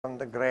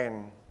the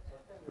grain,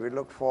 we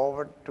look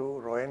forward to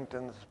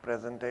Rohinton's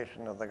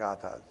presentation of the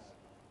Gathas.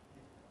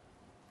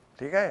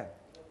 ठीक है?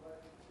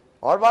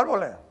 और बार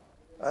बोले?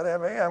 अरे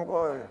भाई हमको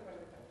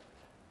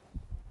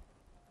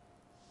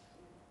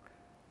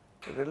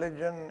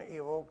religion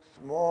evokes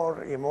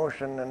more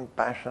emotion and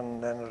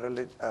passion than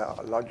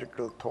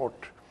logical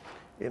thought.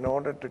 In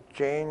order to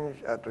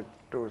change,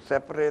 to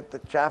separate the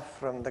chaff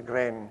from the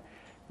grain,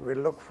 we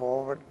look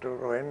forward to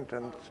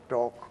Rohinton's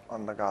talk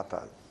on the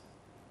Gathas.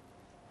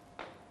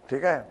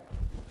 ठीक है?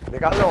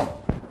 निकाल लो.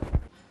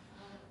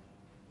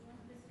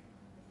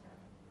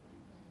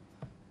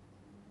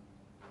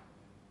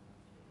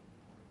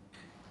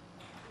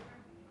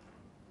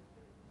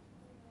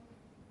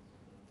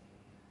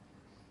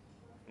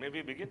 May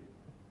we begin?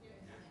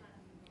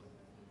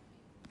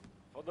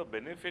 For the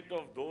benefit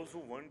of those who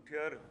weren't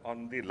here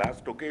on the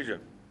last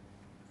occasion,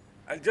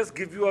 I'll just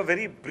give you a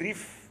very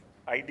brief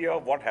idea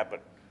of what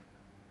happened.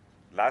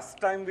 Last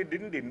time we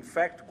didn't in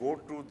fact go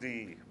to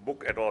the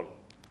book at all.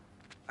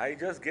 I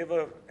just gave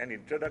an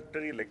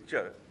introductory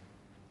lecture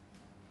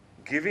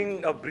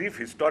giving a brief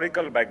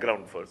historical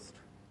background first,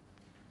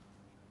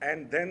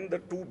 and then the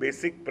two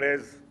basic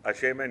prayers,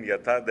 Hashem and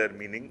Gatha, their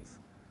meanings,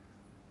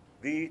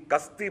 the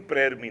Kasti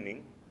prayer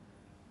meaning,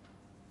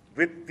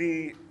 with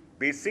the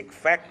basic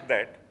fact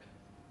that,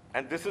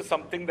 and this is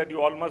something that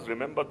you all must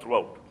remember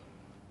throughout,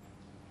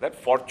 that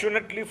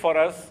fortunately for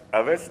us,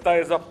 Avesta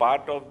is a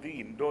part of the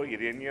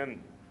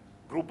Indo-European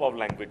group of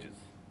languages.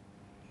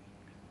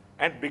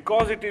 And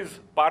because it is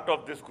part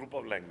of this group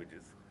of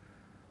languages,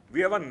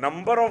 we have a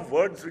number of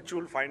words which you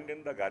will find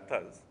in the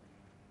Gathas,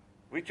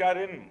 which are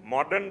in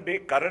modern day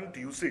current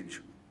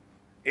usage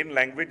in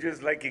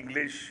languages like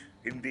English,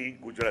 Hindi,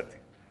 Gujarati.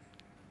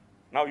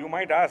 Now you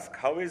might ask,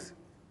 how is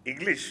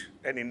English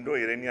an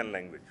Indo-European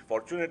language?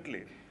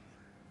 Fortunately,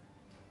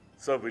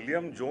 Sir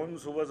William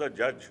Jones, who was a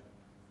judge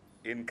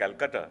in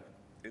Calcutta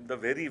in the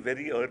very,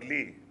 very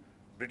early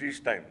British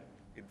time,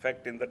 in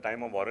fact in the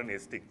time of Warren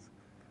Hastings,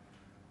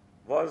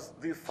 was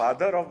the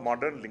father of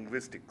modern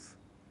linguistics.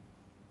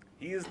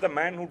 He is the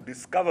man who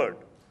discovered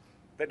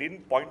that in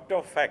point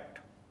of fact,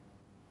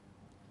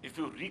 if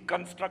you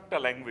reconstruct a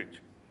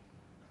language,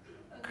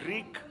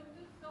 Greek,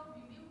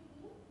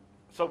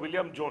 Sir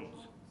William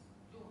Jones,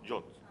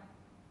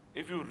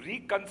 if you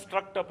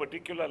reconstruct a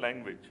particular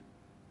language,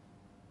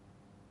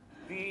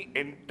 the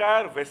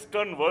entire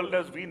Western world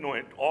as we know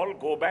it all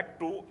go back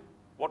to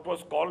what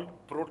was called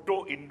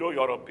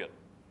Proto-Indo-European,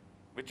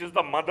 which is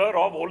the mother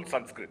of Old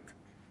Sanskrit.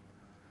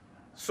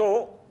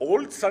 So,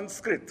 Old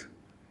Sanskrit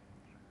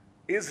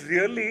is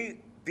really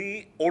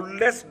the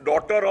oldest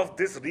daughter of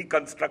this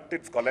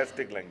reconstructed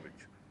scholastic language.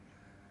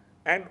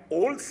 And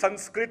Old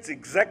Sanskrit's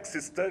exact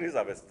sister is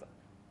Avesta,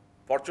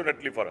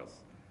 fortunately for us.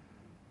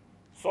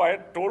 So I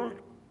had told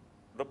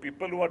the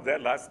people who were there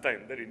last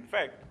time that in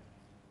fact,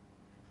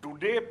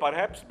 today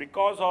perhaps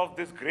because of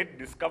this great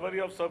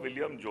discovery of Sir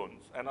William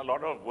Jones and a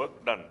lot of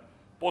work done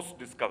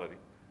post-discovery,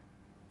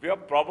 we are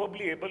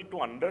probably able to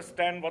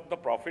understand what the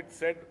Prophet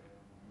said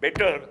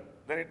better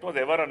than it was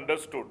ever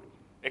understood,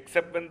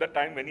 except when the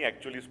time when he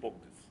actually spoke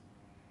this.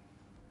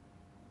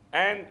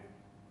 And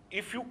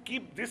if you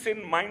keep this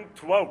in mind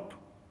throughout,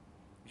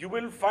 you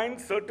will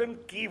find certain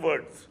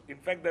keywords. In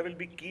fact, there will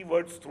be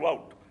keywords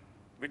throughout,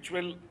 which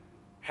will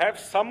have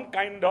some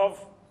kind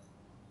of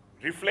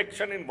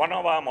reflection in one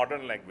of our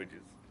modern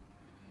languages.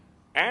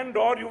 And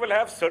or you will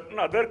have certain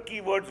other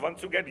keywords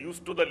once you get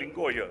used to the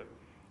lingo here,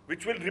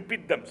 which will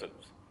repeat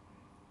themselves.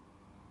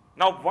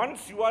 Now,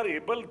 once you are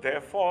able,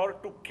 therefore,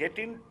 to get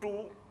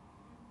into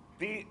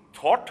the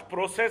thought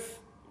process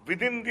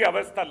within the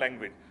Avesta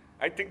language,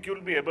 I think you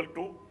will be able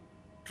to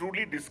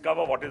truly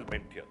discover what is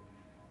meant here.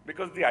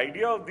 Because the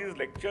idea of these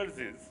lectures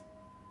is,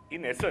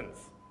 in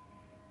essence,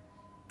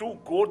 to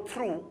go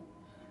through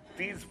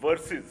these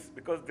verses,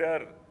 because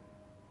there are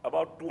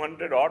about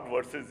 200 odd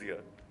verses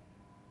here,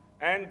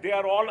 and they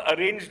are all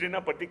arranged in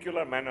a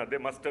particular manner. They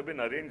must have been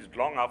arranged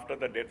long after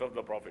the death of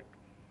the Prophet.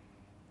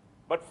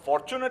 But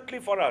fortunately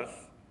for us,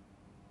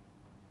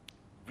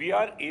 we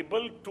are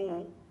able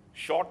to,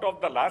 short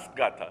of the last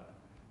Gatha,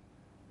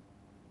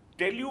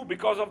 tell you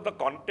because of the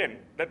content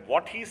that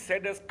what he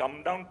said has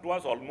come down to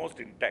us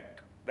almost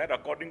intact. That,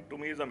 according to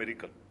me, is a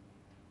miracle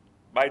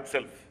by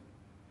itself.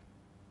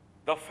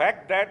 The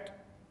fact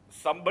that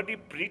somebody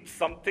preached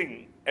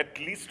something at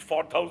least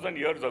 4,000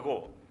 years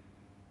ago,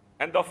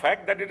 and the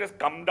fact that it has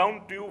come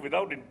down to you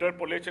without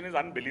interpolation is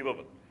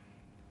unbelievable.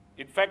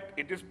 In fact,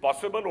 it is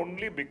possible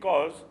only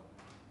because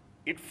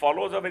it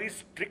follows a very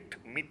strict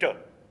meter,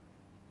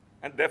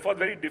 and therefore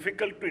very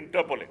difficult to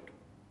interpolate,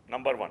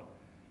 number one.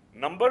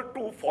 Number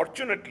two,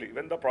 fortunately,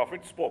 when the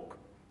Prophet spoke,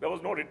 there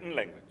was no written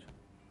language.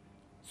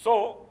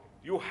 So,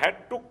 you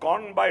had to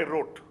con by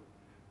rote.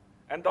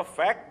 And the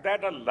fact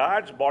that a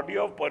large body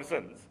of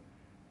persons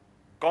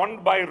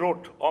conned by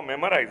rote or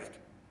memorized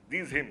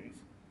these hymns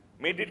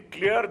made it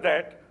clear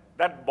that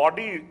that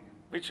body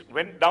which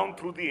went down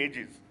through the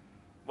ages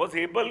was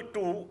able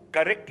to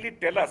correctly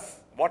tell us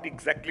what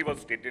exactly was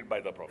stated by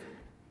the Prophet.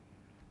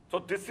 So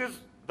this is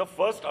the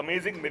first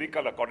amazing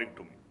miracle according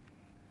to me.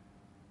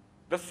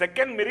 The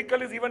second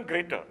miracle is even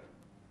greater,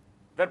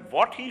 that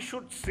what he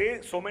should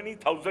say so many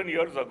thousand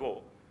years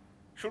ago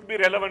should be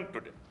relevant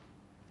today.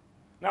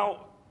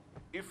 Now,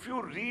 if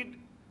you read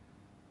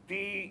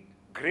the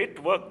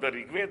great work, the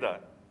Rig Veda,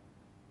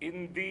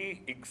 in the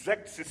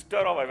exact sister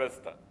of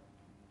Avesta,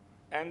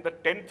 and the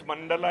 10th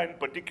mandala in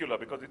particular,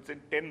 because it's in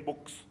 10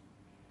 books.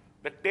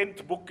 The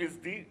 10th book is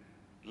the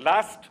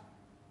last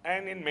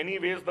and in many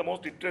ways the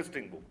most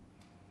interesting book.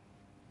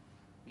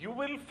 You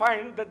will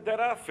find that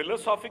there are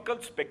philosophical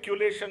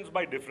speculations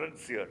by different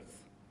seers.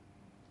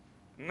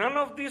 None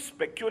of these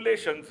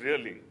speculations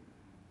really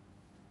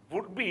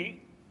would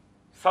be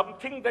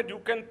something that you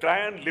can try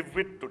and live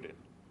with today.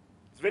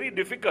 It's very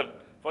difficult.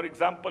 For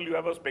example, you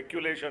have a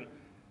speculation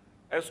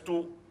as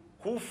to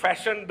who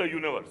fashioned the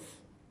universe.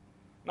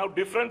 Now,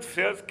 different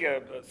seers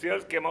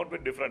came out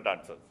with different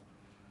answers.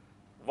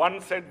 One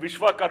said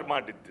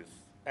Vishwakarma did this,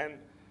 and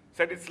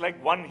said it's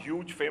like one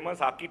huge famous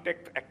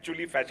architect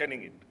actually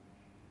fashioning it.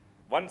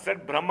 One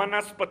said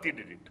Brahmanaspati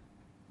did it.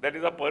 That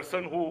is a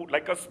person who,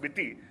 like a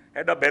Smiti,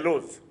 had a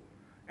bellows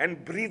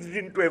and breathed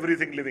into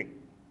everything living.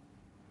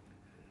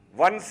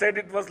 One said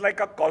it was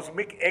like a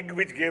cosmic egg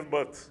which gave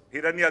birth,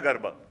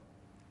 Hiranyagarbha.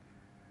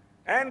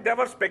 And there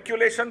were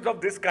speculations of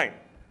this kind.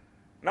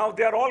 Now,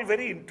 they are all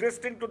very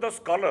interesting to the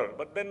scholar,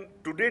 but then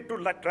today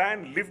to try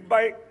and live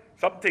by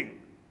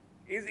something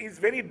is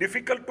very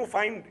difficult to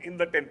find in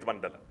the 10th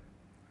mandala.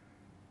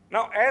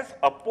 Now, as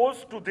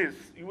opposed to this,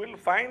 you will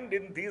find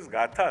in these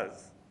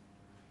gathas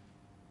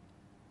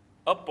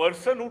a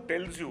person who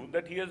tells you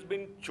that he has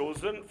been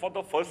chosen for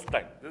the first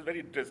time. This is very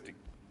interesting.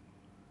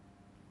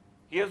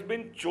 He has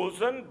been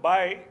chosen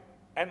by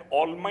an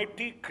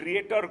almighty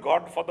creator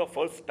God for the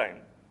first time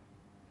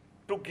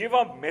to give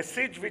a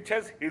message which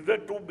has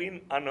hitherto been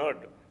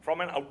unheard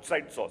from an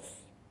outside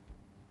source.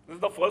 This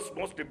is the first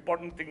most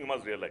important thing you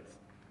must realize.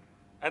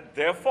 And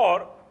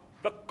therefore,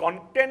 the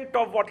content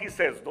of what he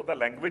says, though the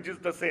language is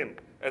the same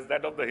as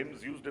that of the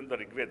hymns used in the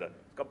Rig Veda,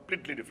 is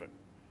completely different.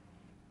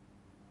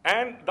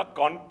 And the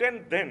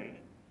content then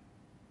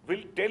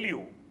will tell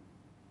you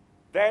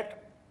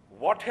that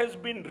what has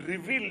been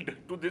revealed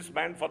to this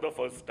man for the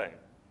first time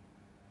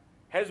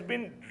has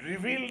been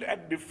revealed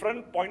at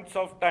different points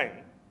of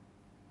time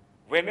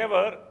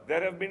whenever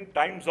there have been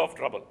times of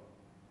trouble.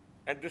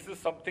 And this is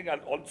something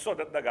also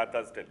that the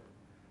Gathas tell.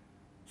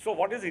 So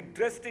what is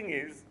interesting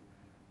is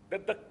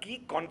that the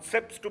key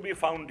concepts to be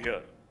found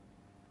here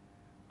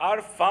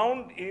are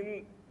found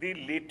in the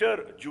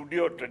later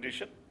Judeo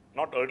tradition,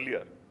 not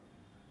earlier,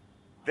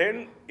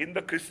 then in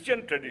the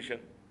Christian tradition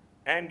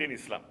and in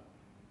Islam.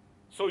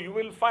 So you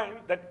will find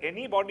that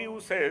anybody who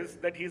says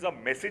that he is a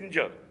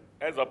messenger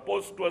as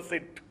opposed to a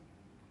saint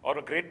or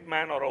a great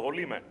man or a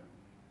holy man,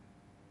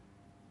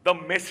 the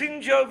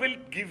messenger will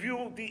give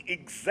you the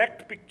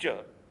exact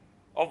picture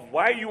of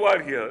why you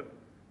are here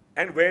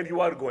and where you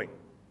are going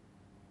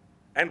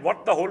and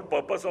what the whole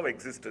purpose of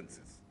existence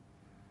is.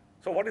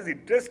 So what is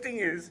interesting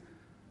is,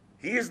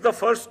 he is the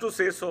first to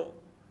say so.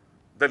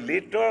 The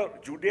later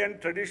Judean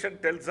tradition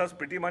tells us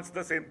pretty much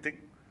the same thing.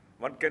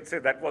 One can say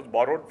that was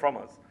borrowed from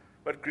us,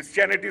 but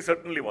Christianity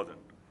certainly wasn't.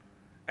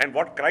 And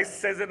what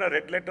Christ says in a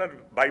red letter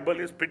Bible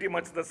is pretty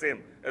much the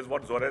same as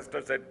what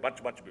Zoroaster said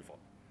much, much before,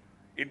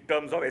 in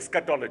terms of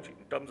eschatology,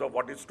 in terms of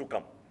what is to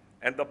come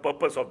and the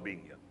purpose of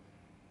being here.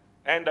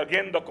 And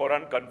again, the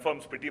Quran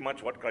confirms pretty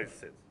much what Christ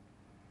says.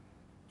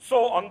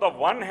 So on the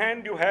one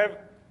hand, you have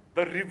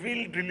the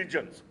revealed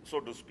religions, so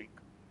to speak.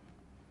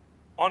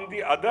 On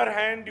the other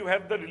hand, you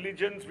have the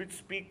religions which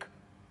speak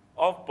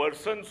of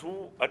persons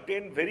who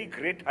attain very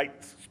great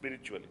heights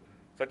spiritually,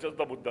 such as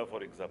the Buddha,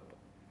 for example,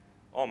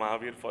 or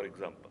Mahavir, for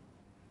example.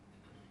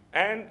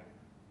 And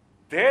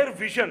their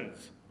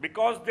visions,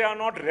 because they are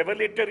not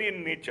revelatory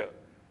in nature,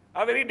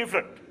 are very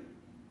different.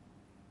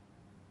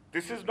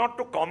 This is not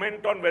to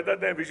comment on whether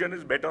their vision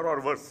is better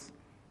or worse,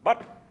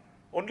 but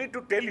only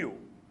to tell you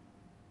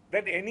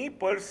that any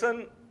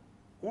person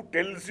who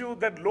tells you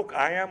that, look,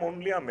 I am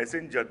only a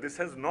messenger, this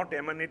has not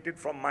emanated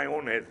from my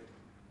own head,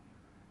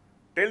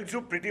 tells you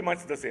pretty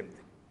much the same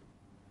thing.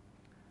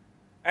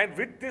 And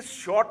with this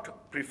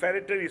short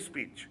prefatory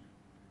speech,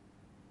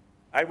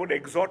 I would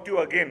exhort you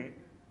again,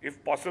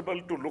 if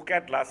possible, to look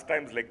at last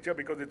time's lecture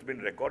because it's been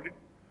recorded.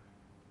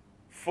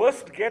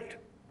 First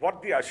get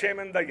what the Ashem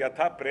and the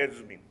Yatha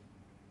prayers mean.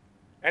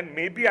 And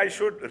maybe I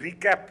should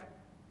recap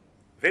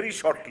very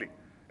shortly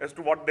as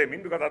to what they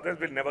mean, because otherwise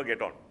we'll never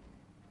get on.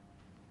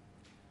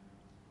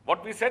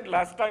 What we said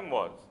last time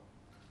was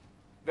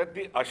that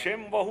the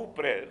Ashem Vahu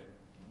prayer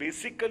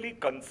basically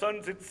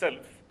concerns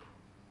itself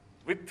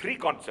with three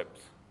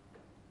concepts.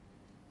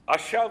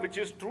 Asha, which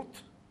is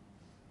truth.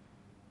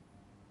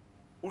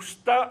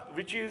 Ushta,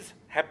 which is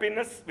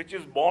happiness, which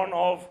is born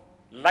of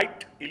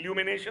light,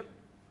 illumination.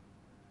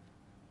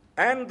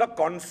 And the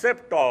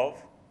concept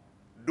of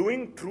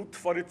doing truth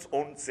for its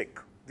own sake.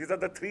 These are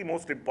the three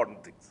most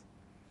important things.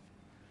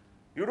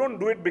 You don't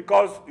do it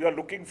because you are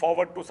looking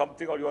forward to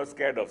something or you are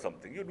scared of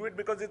something. You do it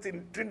because it's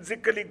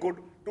intrinsically good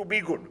to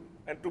be good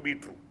and to be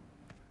true.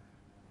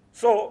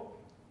 So,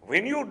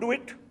 when you do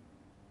it,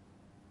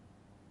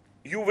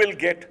 you will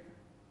get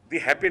the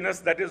happiness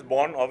that is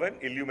born of an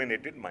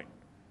illuminated mind.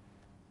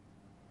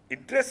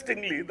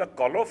 Interestingly, the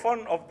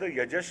colophon of the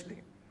Yajashni,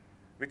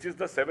 which is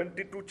the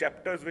 72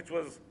 chapters which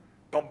was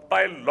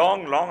compiled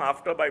long, long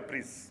after by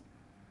priests,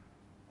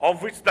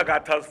 of which the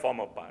Gathas form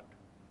a part,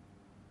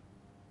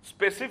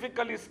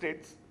 specifically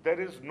states there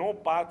is no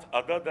path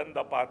other than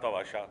the path of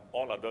Asha,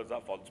 all others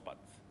are false paths.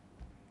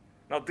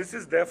 Now this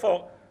is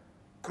therefore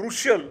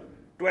crucial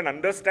to an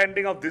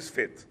understanding of this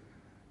faith,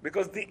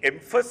 because the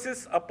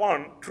emphasis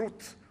upon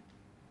truth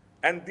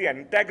and the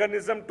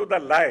antagonism to the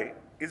lie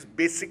is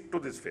basic to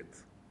this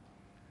faith.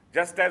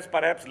 Just as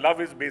perhaps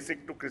love is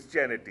basic to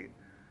Christianity,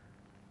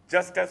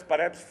 just as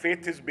perhaps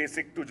faith is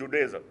basic to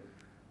Judaism,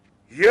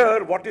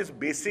 here what is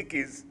basic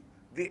is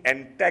the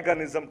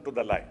antagonism to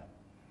the lie.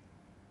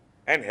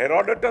 And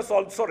Herodotus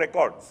also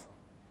records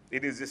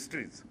in his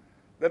histories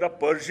that a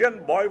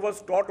Persian boy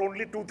was taught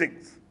only two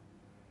things.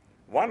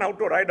 One, how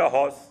to ride a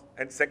horse,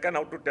 and second,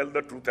 how to tell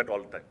the truth at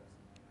all times.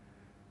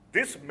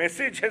 This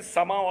message has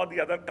somehow or the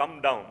other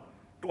come down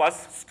to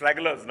us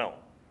stragglers now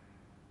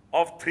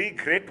of three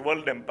great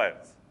world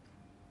empires.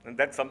 And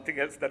that's something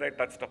else that I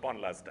touched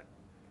upon last time.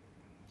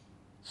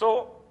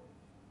 So,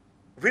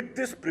 with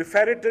this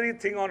prefatory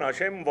thing on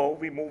Hashem vow,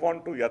 we move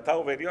on to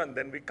Yatha Virya, and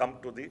then we come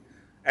to the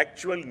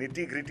actual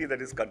nitty-gritty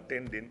that is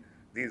contained in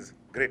these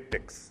great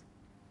texts.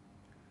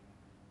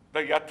 The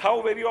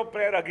Yatha Virya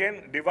prayer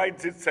again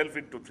divides itself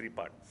into three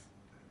parts.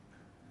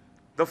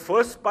 The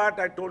first part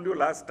I told you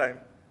last time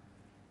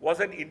was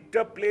an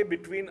interplay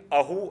between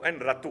Ahu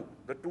and Ratu,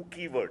 the two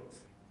key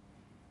words.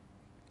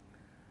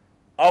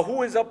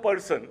 Ahu is a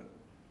person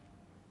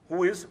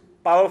who is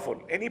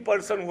powerful, any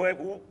person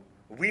who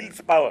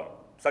wields power,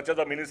 such as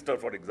a minister,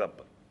 for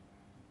example.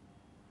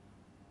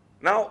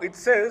 Now it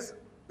says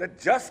that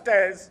just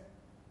as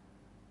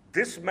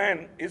this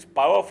man is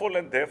powerful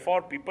and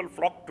therefore people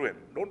flock to him,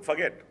 don't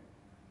forget,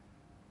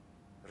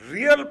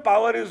 real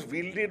power is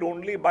wielded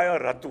only by a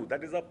Ratu,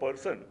 that is a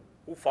person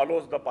who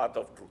follows the path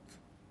of truth.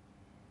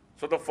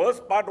 So the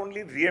first part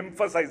only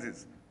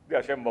re-emphasizes the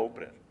Hashem vow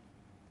prayer.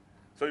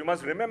 So you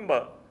must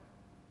remember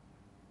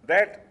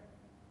that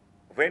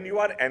when you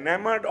are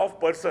enamored of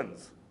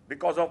persons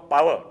because of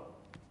power,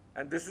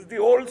 and this is the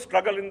old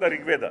struggle in the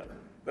Rig Veda,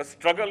 the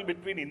struggle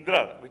between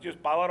Indra, which is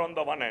power on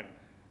the one hand,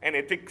 and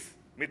ethics,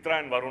 Mitra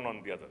and Varun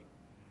on the other.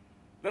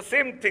 The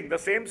same thing, the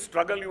same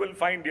struggle you will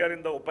find here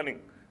in the opening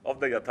of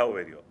the Yatha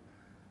Virya.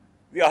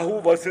 The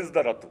Ahu versus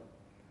the Ratu.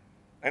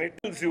 And it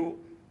tells you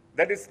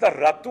that it's the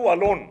Ratu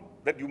alone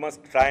that you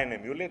must try and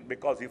emulate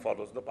because he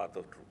follows the path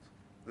of truth.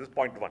 This is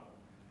point one.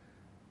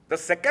 The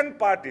second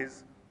part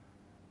is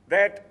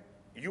that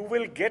you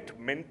will get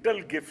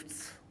mental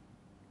gifts.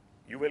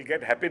 You will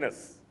get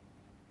happiness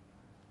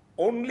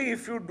only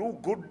if you do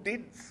good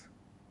deeds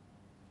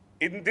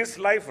in this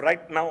life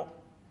right now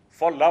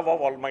for love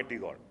of Almighty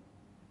God.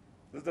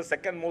 This is the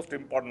second most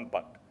important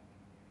part.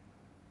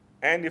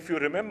 And if you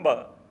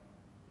remember,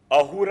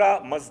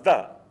 Ahura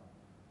Mazda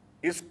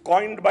is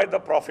coined by the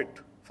Prophet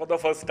for the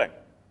first time.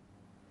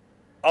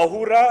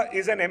 Ahura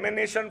is an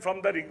emanation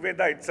from the Rig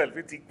Veda itself.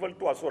 It's equal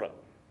to Asura.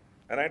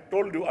 And I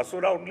told you,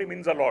 Asura only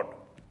means a lord.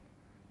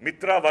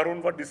 Mitra,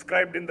 Varun were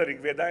described in the Rig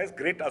Veda as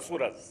great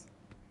Asuras.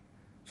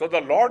 So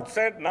the Lord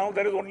said, now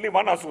there is only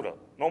one Asura,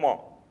 no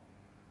more.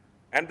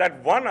 And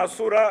that one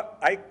Asura,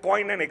 I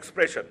coin an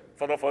expression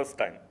for the first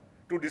time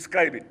to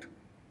describe it.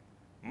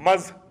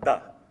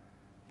 Mazda.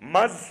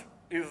 Maz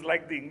is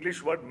like the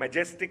English word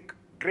majestic,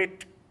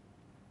 great,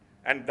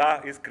 and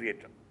Da is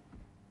creator.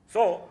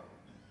 So,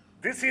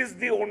 this is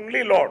the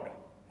only Lord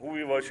who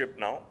we worship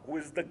now, who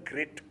is the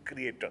great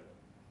creator,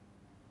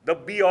 the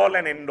be-all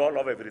and end-all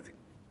of everything.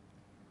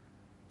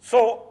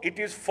 So, it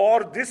is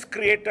for this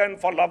creator and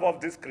for love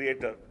of this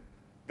creator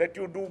that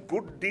you do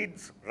good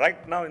deeds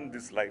right now in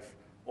this life.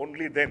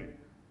 Only then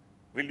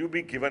will you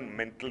be given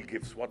mental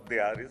gifts. What they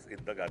are is in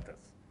the Gathas.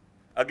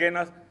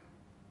 Again,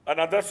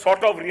 another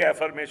sort of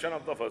reaffirmation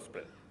of the first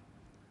prayer.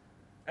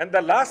 And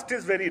the last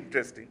is very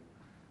interesting.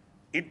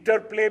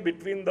 Interplay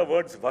between the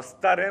words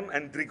Vastarem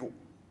and Drigu.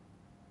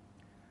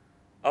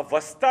 A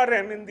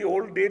Vastarem in the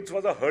old days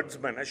was a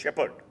herdsman, a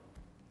shepherd.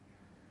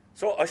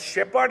 So a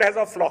shepherd has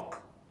a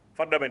flock,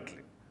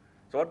 fundamentally.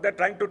 So what they're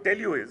trying to tell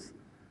you is,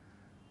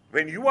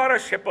 when you are a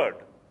shepherd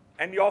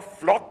and your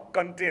flock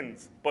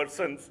contains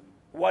persons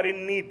who are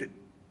in need,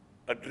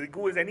 a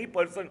Drigu is any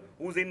person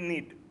who's in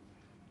need.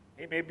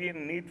 He may be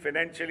in need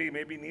financially,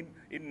 may be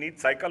in need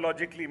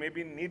psychologically, may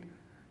be in need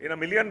in a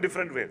million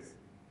different ways.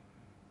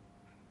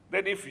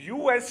 Then if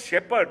you as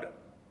shepherd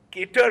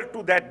cater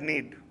to that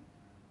need,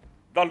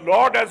 the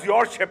Lord as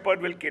your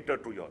shepherd will cater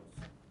to yours.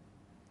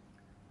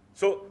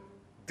 So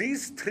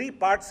these three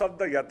parts of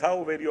the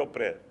Yatha Virya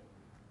prayer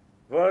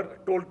were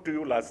told to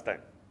you last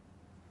time.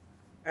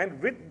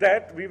 And with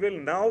that, we will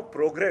now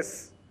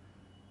progress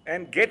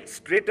and get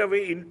straight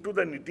away into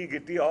the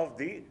nitty-gritty of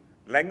the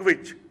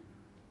language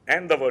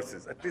and the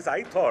verses. At least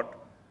I thought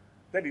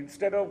that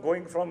instead of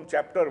going from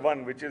chapter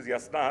 1, which is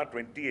Yasna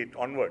 28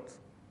 onwards,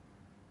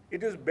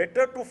 it is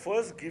better to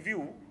first give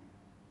you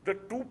the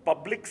two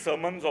public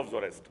sermons of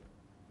Zoroaster.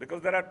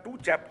 because there are two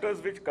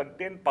chapters which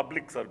contain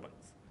public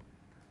sermons.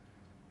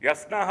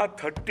 Yasnaha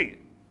 30,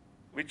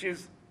 which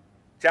is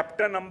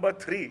chapter number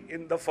 3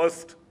 in the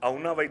first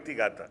Aunavaiti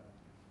Gatha,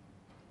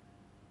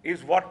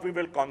 is what we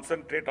will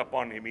concentrate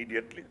upon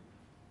immediately,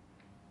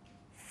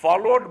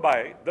 followed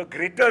by the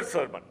greater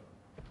sermon,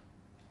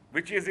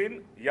 which is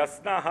in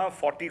Yasnaha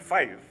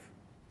 45,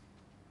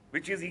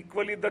 which is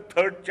equally the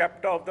third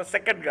chapter of the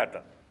second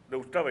Gatha, the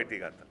Uttavaiti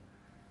Gatha.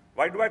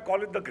 Why do I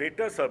call it the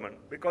greater sermon?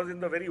 Because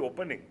in the very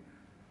opening,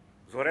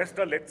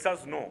 Zoroaster lets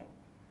us know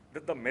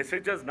that the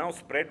message has now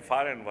spread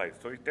far and wide.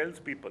 So he tells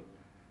people,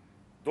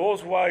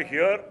 those who are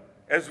here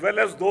as well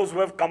as those who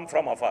have come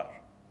from afar.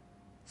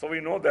 So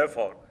we know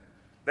therefore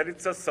that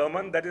it's a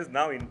sermon that is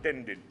now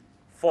intended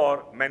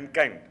for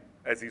mankind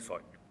as he saw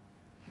it.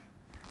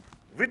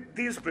 With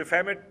these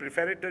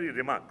prefatory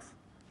remarks,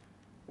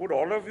 would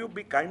all of you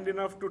be kind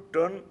enough to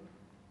turn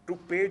to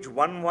page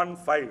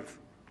 115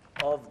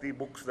 of the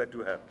books that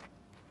you have,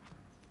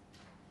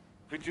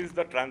 which is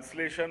the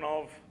translation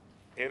of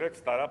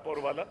Erich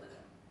Taraporwala,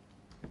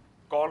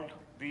 called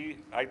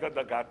either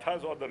the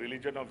Gathas or the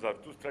Religion of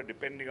Zarathustra,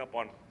 depending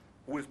upon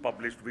who is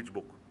published which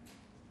book.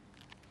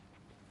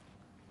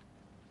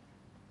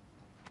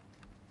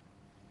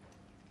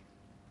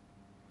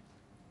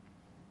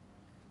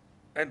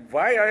 And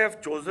why I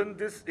have chosen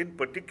this in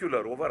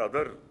particular over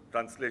other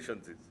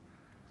translations is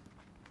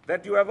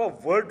that you have a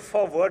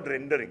word-for-word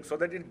rendering, so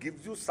that it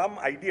gives you some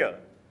idea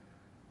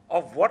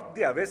of what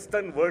the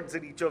Avestan words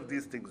in each of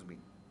these things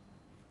mean.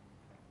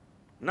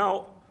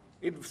 Now,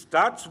 it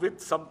starts with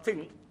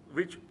something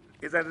which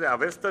is an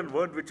Avestan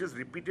word which is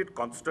repeated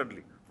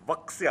constantly,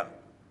 vaksya.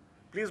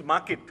 Please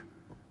mark it,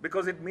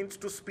 because it means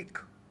to speak.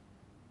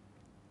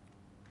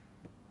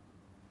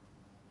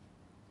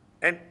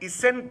 And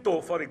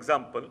isento, for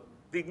example,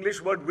 the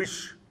English word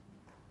wish,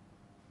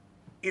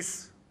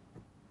 is.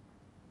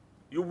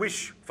 You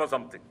wish for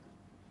something.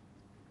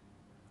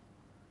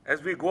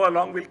 As we go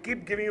along, we'll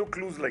keep giving you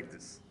clues like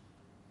this.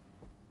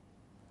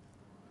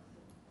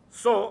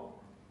 So,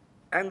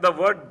 and the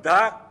word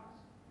da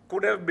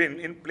could have been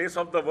in place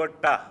of the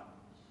word ta,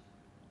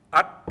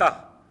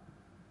 atta,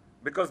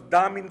 because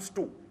da means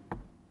two,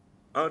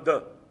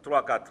 the, through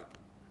akatra.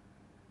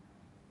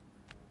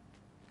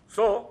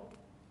 So,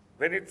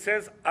 when it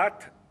says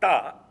at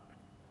ta,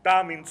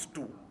 ta means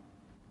two.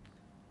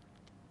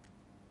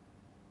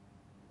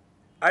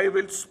 I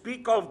will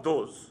speak of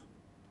those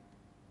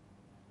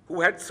who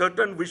had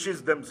certain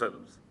wishes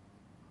themselves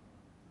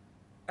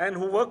and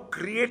who were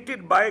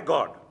created by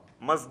God,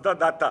 Mazda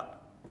Data.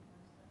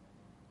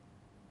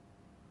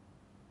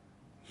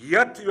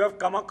 Yat you have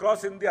come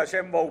across in the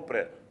Hashem vow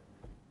prayer,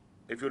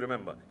 if you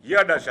remember.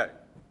 Yad Ashai,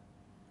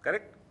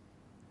 correct?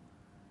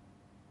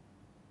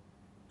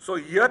 So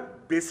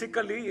yat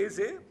basically is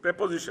a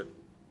preposition,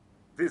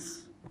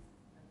 this.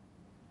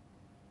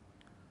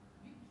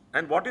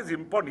 And what is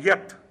important?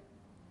 Yat.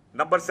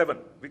 Number 7.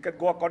 We can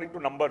go according to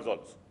numbers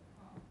also.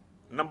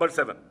 Number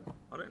 7.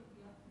 All right?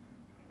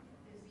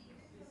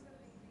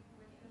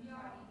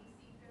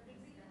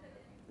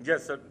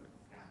 Yes, sir.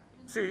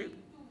 See,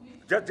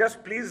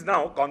 just please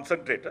now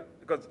concentrate,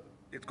 because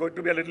it's going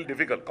to be a little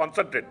difficult.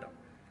 Concentrate now.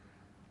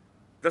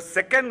 The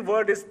second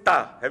word is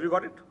ta. Have you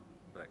got it?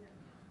 Right.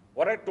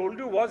 What I told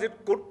you was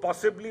it could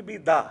possibly be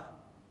da,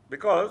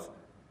 because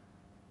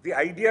the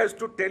idea is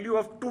to tell you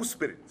of two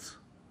spirits.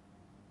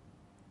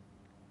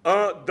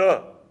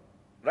 The.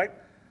 Right?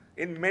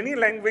 In many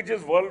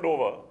languages world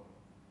over,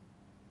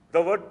 the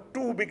word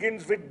two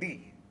begins with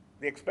D,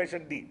 the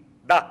expression D,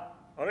 da,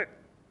 all right?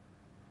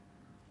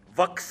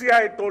 Vaksya,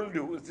 I told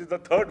you, this is the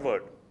third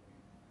word,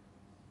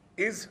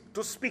 is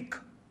to speak.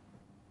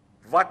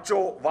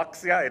 Vacho,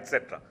 vaksya,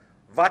 etc.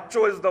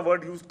 Vacho is the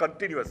word used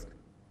continuously.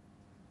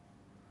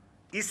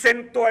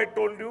 Isento, I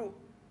told you,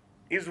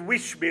 is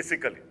wish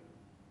basically.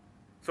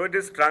 So it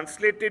is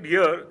translated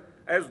here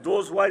as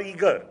those who are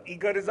eager.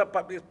 Eager is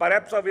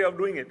perhaps a way of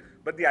doing it,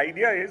 but the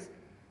idea is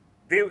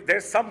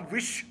there's some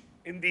wish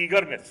in the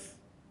eagerness.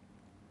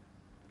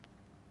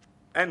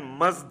 And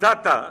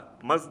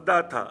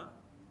Mazdata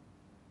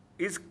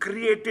is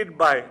created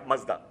by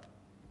Mazda.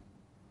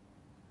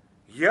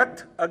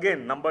 Yet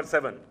again, number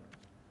 7,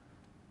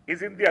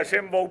 is in the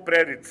Hashem vow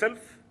prayer itself.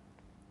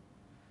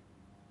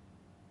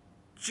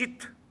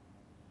 Chit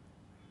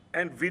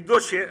and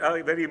Vidoshe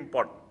are very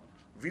important.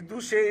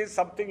 Vidushe is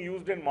something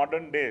used in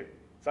modern day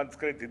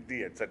Sanskrit,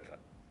 Hindi, etc.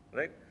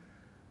 Right?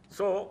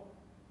 So,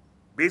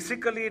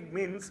 basically it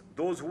means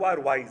those who are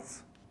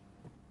wise.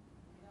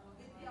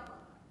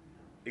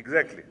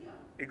 Exactly.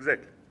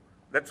 Exactly.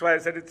 That's why I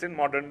said it's in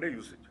modern day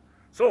usage.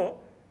 So,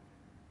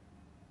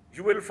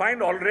 you will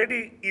find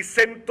already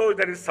isento,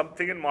 there is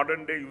something in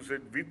modern day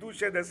usage.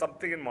 Vidushe, there's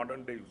something in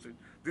modern day usage.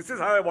 This is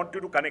how I want you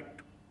to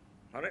connect.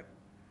 All right?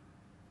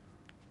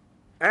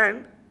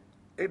 And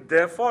it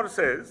therefore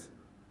says,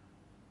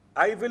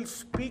 I will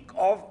speak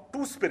of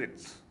two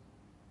spirits.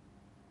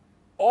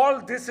 All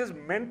this is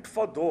meant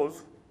for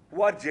those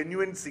who are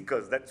genuine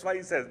seekers. That's why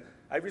he says,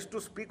 I wish to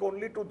speak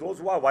only to those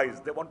who are wise.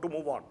 They want to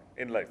move on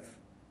in life.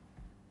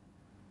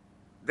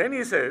 Then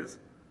he says,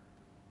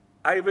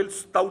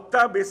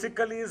 Stauta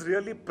basically is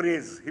really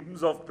praise,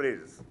 hymns of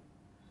praise.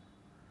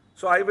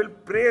 So I will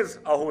praise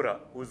Ahura,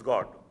 who is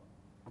God.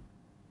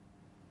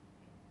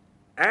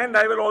 And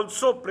I will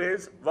also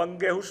praise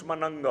Vangehush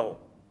Manangaho.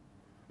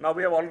 Now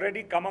we have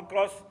already come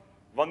across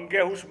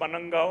Vangehush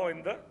Manangaho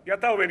in the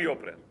Gatha video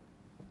prayer.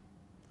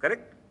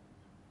 Correct?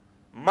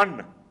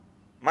 Man,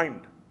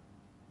 mind.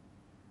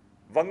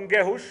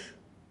 Vangehush,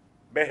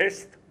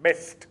 behest,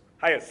 best,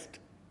 highest.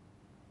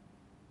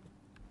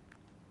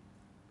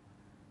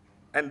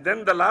 And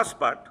then the last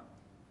part,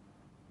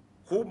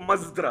 hu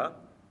mazdra.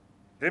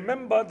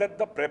 Remember that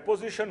the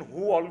preposition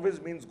hu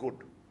always means good.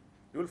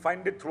 You will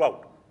find it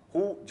throughout.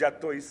 Hu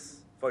jato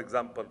is, for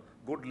example,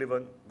 good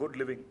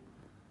living.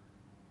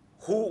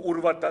 Hu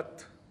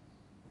urvatat,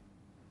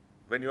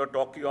 when you are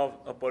talking of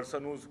a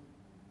person who's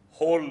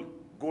whole,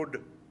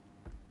 good.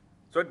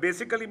 So it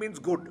basically means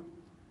good.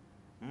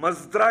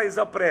 Mazdra is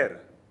a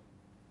prayer.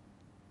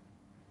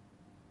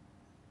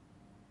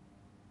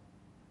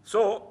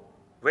 So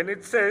when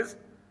it says,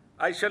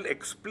 I shall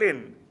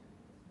explain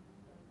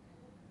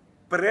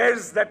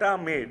prayers that are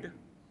made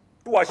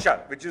to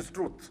Asha, which is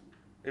truth,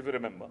 if you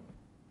remember.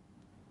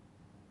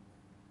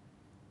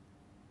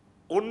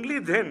 Only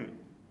then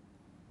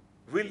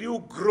will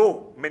you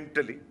grow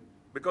mentally,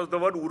 because the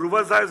word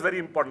urvaza is very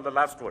important, the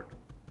last word.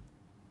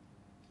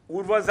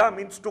 Urvaza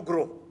means to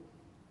grow,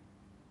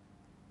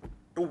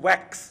 to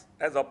wax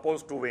as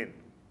opposed to wane.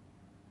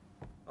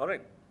 All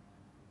right?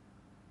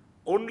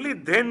 Only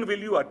then will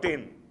you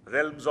attain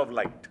realms of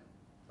light.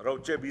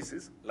 Rauche bis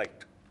is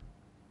light.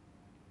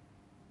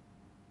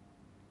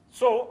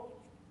 So,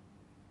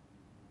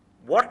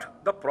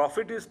 what the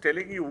Prophet is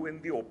telling you in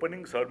the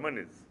opening sermon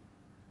is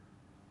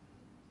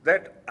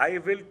that I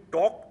will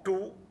talk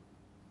to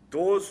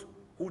those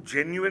who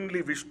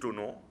genuinely wish to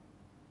know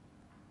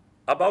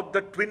about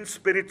the twin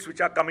spirits which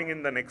are coming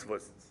in the next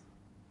verses.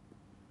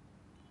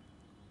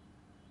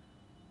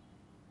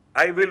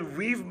 I will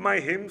weave my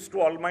hymns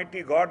to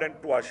Almighty God and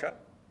to Asha.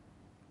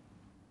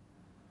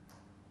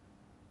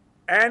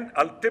 And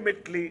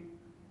ultimately,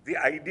 the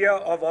idea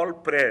of all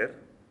prayer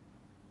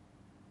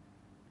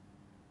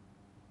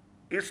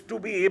is to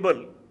be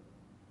able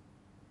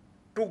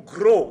to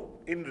grow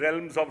in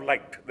realms of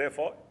light.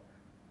 Therefore,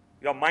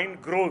 your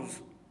mind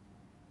grows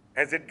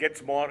as it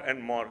gets more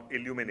and more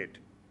illuminated.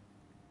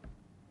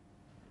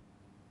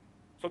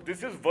 So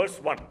this is verse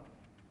 1.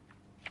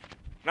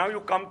 Now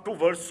you come to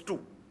verse 2.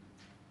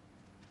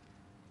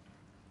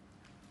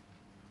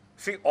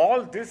 See,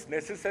 all this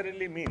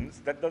necessarily means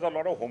that there's a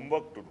lot of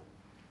homework to do,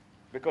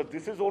 because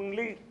this is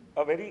only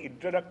a very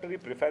introductory,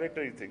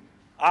 preparatory thing.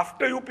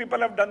 After you people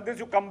have done this,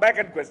 you come back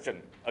and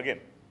question again,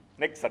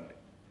 next Sunday.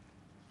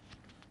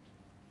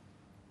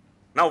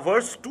 Now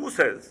verse 2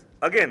 says,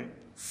 again,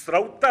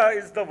 Srauta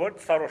is the word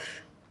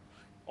Sarosh.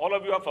 All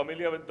of you are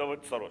familiar with the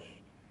word Sarosh.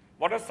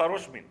 What does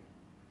Sarosh mean?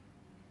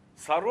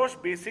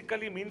 Sarosh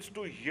basically means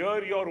to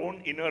hear your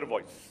own inner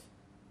voice.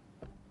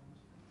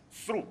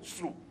 Sru,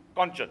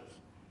 conscience.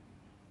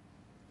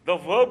 The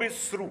verb is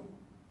sru,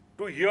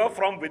 to hear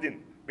from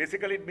within.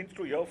 Basically, it means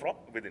to hear from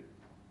within.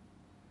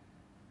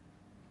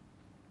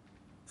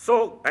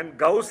 So, and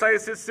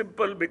Gaussize is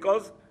simple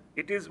because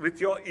it is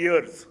with your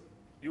ears.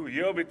 You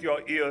hear with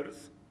your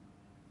ears.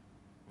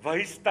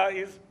 Vahista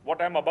is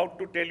what I'm about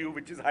to tell you,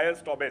 which is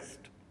highest or best.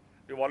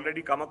 You've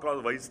already come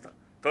across Vahista,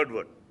 third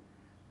word.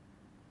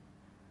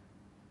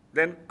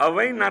 Then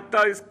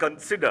Avainata is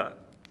consider,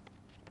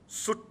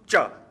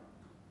 Sucha.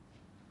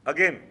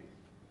 Again,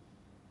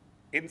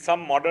 in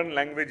some modern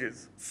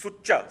languages,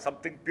 Sucha,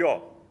 something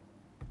pure.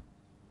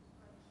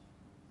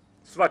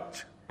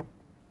 Swach.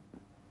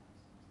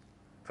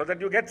 So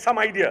that you get some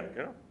idea,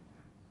 you know.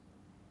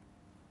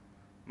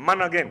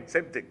 Man again,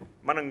 same thing,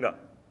 Mananga.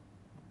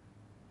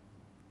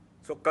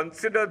 So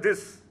consider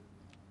this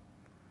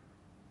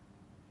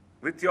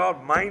with your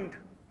mind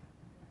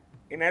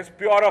in as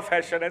pure a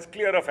fashion, as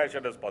clear a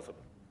fashion as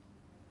possible.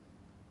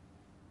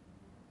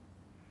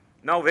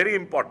 Now very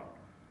important,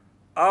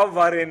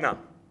 Avarena.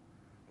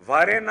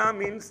 Varena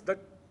means the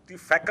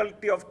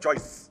faculty of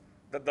choice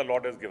that the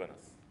Lord has given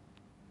us.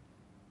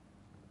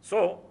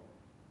 So,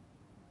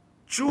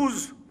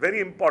 choose,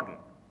 very important.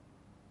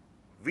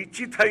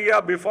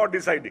 Vichithaya before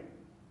deciding.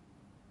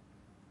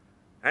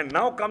 And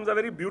now comes a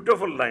very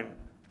beautiful line.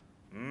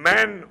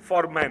 Man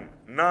for man.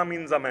 Na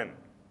means a man.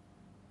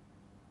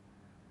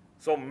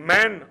 So,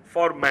 man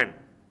for man.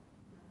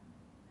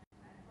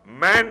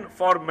 Man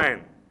for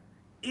man.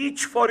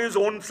 Each for his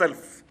own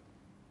self.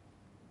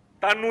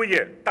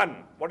 Tanuye,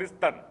 tan. What is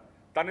tan?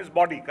 Tan is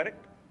body,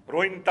 correct?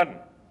 Rohinton.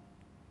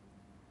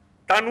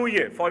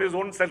 Tanuye, for his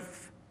own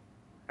self.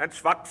 And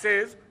Svakse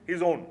is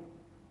his own.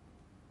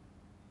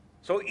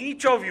 So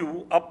each of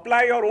you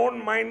apply your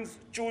own minds,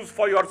 choose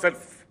for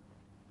yourself.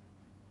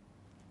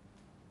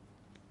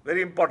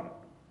 Very important.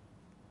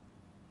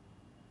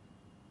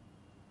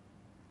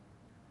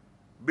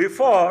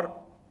 Before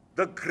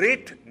the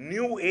great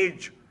new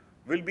age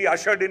will be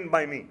ushered in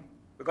by me,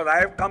 because I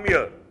have come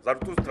here,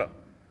 Zarathustra,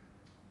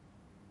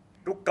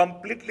 to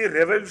completely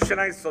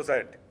revolutionize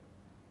society.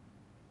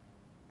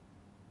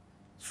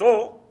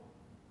 So,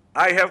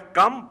 I have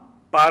come,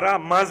 para,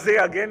 maze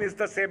again is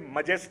the same,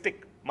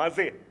 majestic,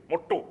 maze,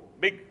 motto,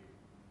 big.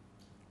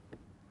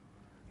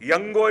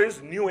 Yango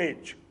is new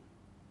age.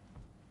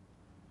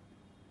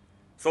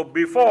 So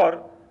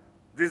before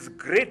this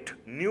great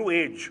new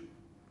age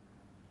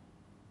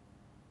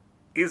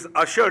is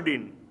ushered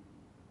in,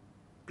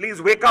 please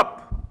wake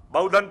up.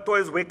 Baudanto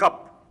is wake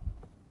up.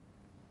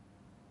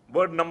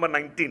 Word number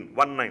 19,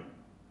 19.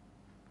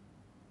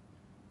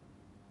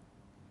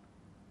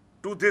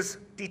 To this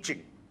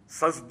teaching.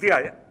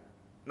 Sasdhyaya,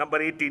 number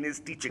 18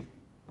 is teaching.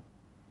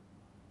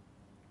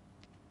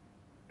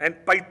 And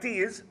Paiti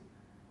is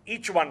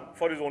each one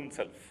for his own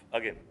self,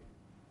 again.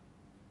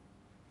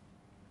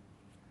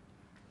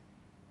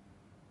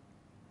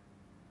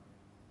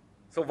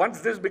 So once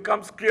this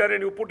becomes clear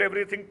and you put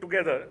everything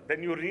together,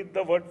 then you read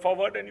the word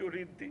forward and you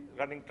read the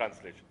running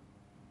translation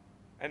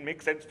and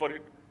make sense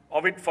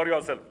of it for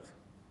yourselves.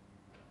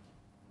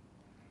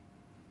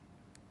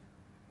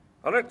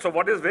 All right, so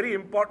what is very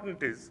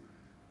important is,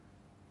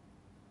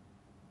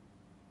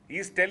 he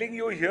is telling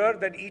you here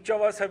that each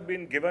of us have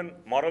been given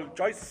moral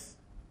choice.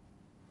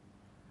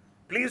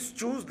 Please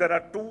choose, there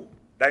are two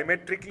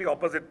diametrically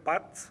opposite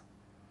paths.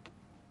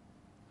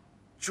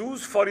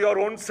 Choose for your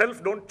own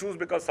self, don't choose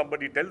because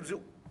somebody tells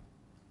you.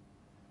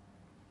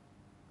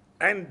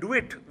 And do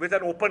it with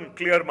an open,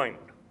 clear mind.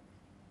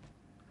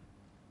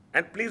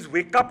 And please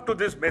wake up to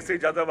this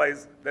message,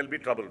 otherwise there'll be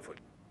trouble for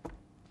you.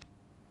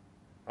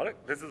 All right,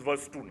 this is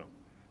verse 2 now.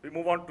 We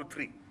move on to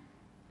 3.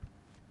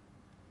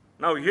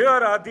 Now here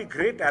are the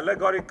great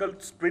allegorical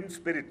twin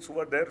spirits who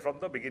were there from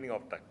the beginning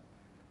of time.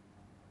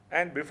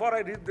 And before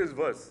I read this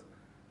verse,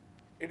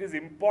 it is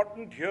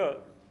important here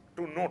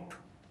to note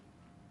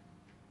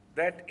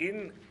that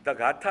in the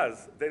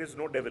Gathas, there is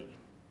no devil.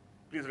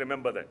 Please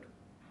remember that.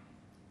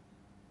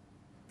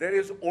 There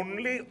is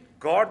only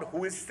God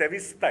who is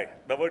Sevistai.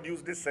 The word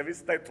used is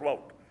Sevistai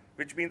throughout,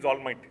 which means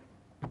Almighty.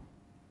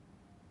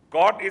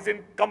 God is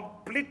in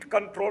complete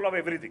control of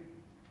everything.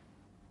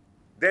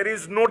 There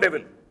is no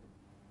devil.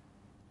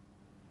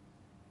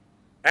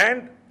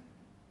 And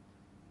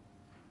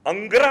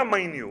Angra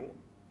Mainyu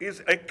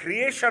is a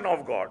creation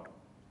of God,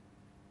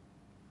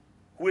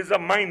 who is a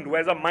mind, who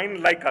has a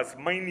mind like us,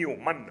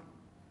 Mainyu, Man,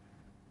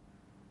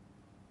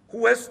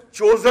 who has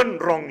chosen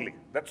wrongly.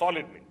 That's all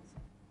it means.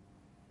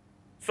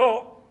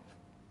 So,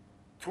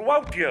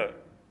 throughout here,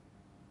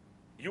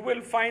 you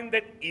will find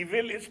that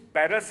evil is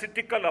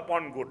parasitical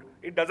upon good.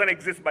 It doesn't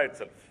exist by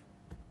itself.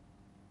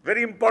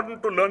 Very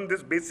important to learn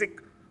this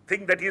basic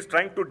thing that he is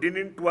trying to din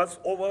into us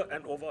over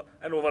and over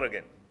and over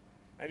again.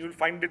 And you will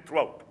find it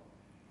throughout.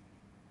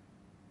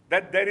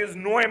 That there is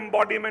no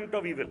embodiment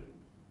of evil.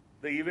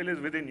 The evil is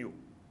within you.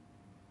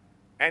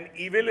 And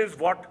evil is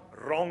what?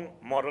 Wrong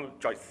moral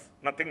choice.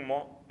 Nothing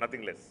more,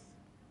 nothing less.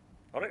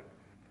 All right?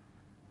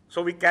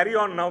 So we carry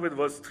on now with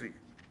verse 3.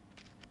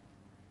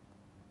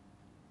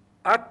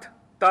 At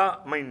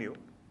ta mainyu.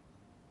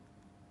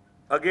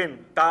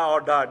 Again, ta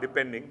or da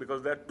depending,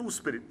 because there are two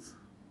spirits.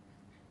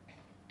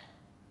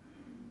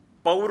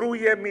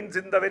 Pauruye means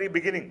in the very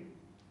beginning.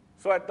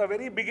 So at the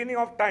very beginning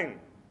of time,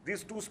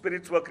 these two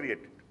spirits were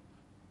created.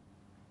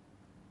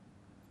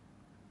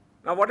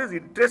 Now what is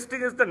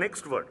interesting is the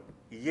next word.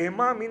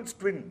 Yema means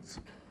twins.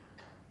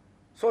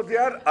 So they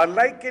are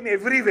alike in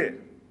every way.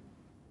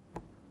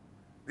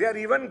 They are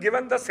even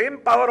given the same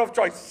power of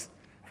choice.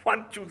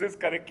 One chooses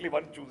correctly,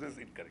 one chooses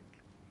incorrectly.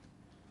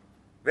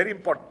 Very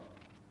important.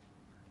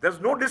 There's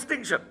no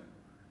distinction.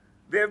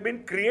 They have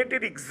been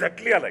created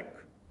exactly alike.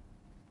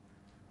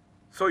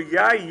 So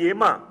Ya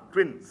Yema,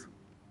 twins.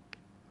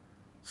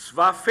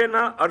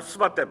 Swafena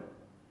Arsvatem.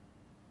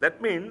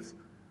 That means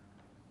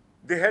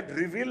they had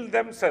revealed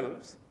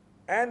themselves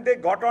and they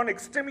got on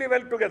extremely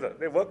well together.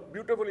 They worked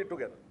beautifully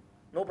together.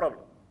 No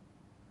problem.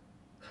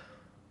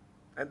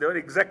 And they were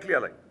exactly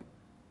alike.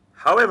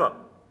 However,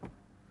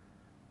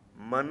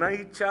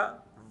 Manaicha,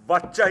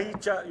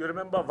 Vachaicha, you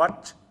remember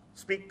Vach,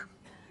 speak.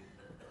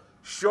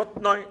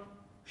 Shotnoi,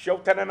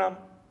 Shautananam,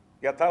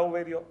 Yatha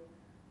Uverio,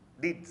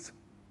 deeds.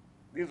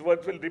 These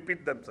words will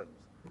repeat themselves.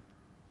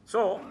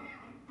 So,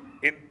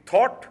 in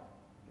thought,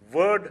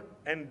 word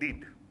and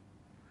deed,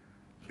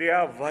 they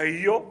are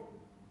Vahyo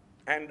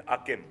and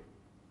Akem.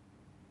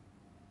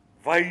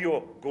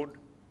 Vahyo, good,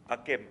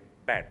 Akem,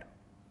 bad.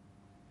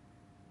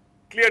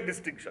 Clear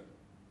distinction.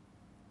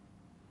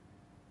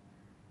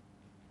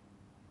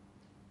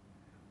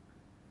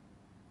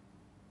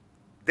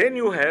 Then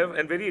you have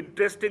a very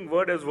interesting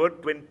word as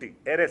word 20,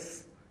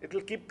 eres. It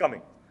will keep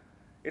coming.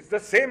 It's the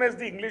same as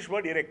the English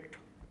word erect.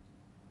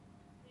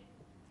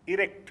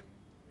 Erect,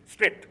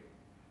 straight.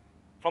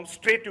 From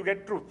straight you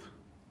get truth.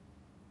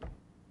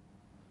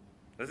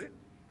 Is it?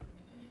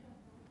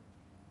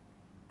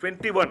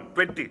 21,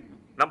 20,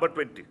 number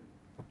 20.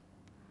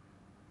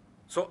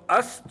 So,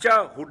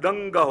 ascha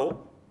hudangaho,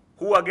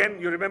 who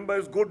again you remember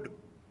is good.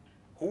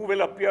 Who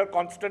will appear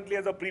constantly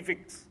as a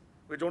prefix,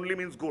 which only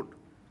means good.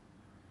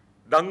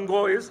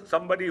 Dango is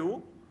somebody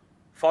who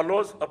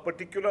follows a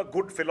particular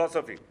good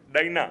philosophy.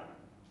 Daina,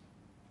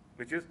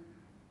 which is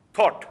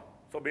thought.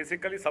 So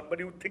basically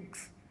somebody who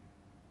thinks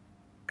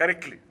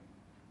correctly.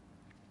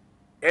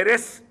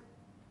 Eres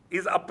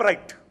is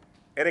upright,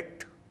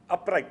 erect,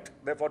 upright,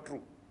 therefore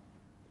true.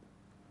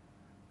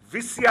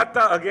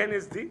 Visyata again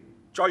is the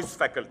choice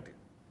faculty,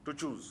 to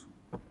choose.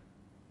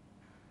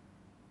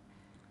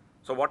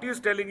 So what he is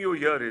telling you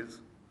here is,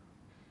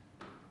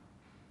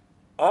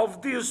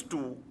 of these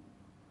two,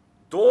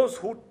 those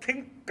who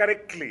think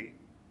correctly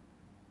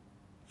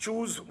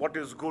choose what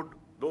is good,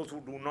 those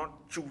who do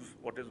not choose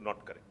what is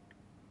not correct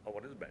or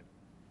what is bad.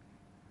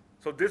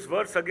 So this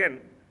verse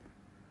again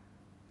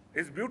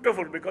is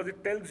beautiful because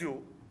it tells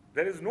you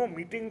there is no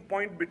meeting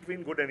point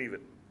between good and evil.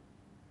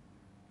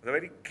 It's a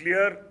very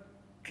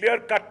clear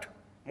cut.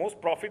 Most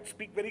prophets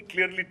speak very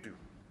clearly to you.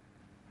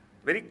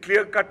 Very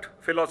clear cut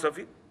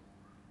philosophy.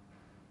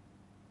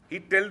 He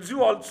tells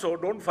you also,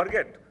 don't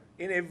forget,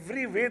 in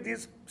every way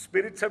these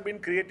spirits have been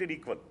created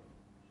equal.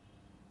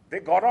 They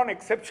got on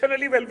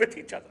exceptionally well with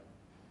each other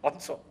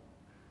also.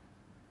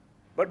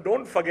 But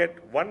don't forget,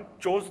 one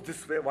chose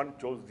this way, one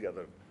chose the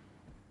other.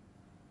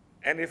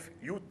 And if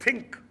you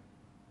think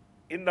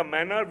in the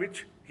manner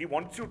which he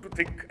wants you to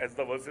think as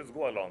the verses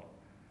go along,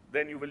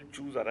 then you will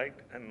choose aright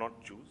and not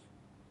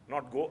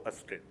go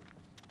astray.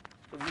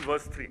 So this is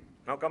verse 3.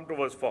 Now come to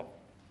verse 4.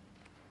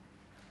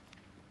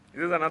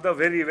 This is another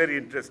very, very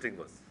interesting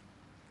verse.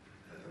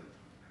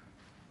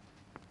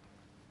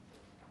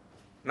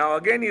 Now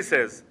again he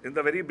says, in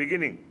the very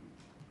beginning,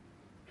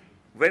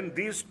 when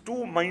these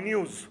two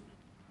minds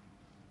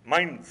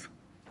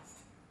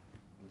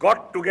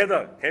got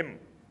together,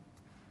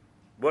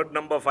 word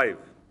number 5.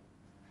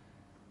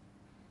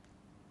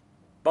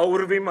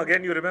 Paurvim,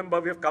 again you remember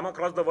we have come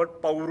across the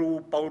word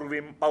Pauru,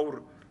 Paurvim,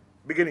 Paur,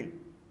 beginning.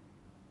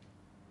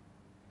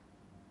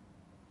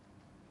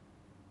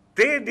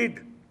 They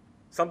did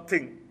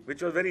something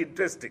which was very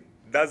interesting.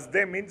 Does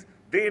they means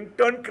they in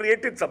turn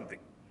created something.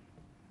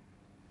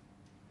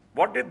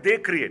 What did they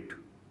create?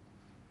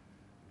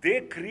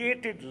 They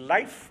created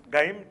life,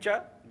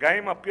 Gaimcha.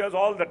 Gaim appears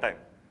all the time.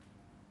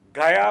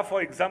 Gaia,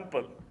 for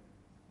example,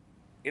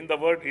 in the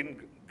word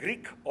in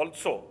Greek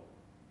also,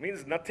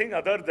 means nothing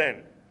other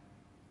than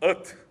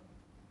earth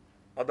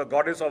or the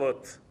goddess of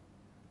earth.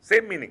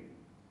 Same meaning.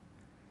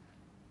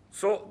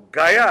 So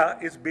Gaia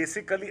is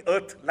basically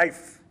earth,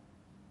 life.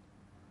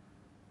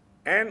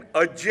 And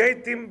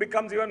Ajaitim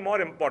becomes even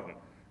more important.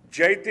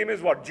 Jaitim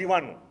is what?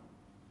 Jivanu.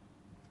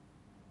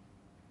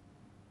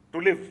 To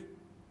live.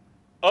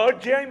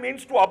 Ajay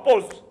means to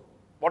oppose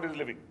what is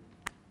living.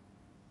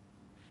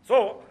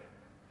 So,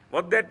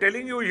 what they're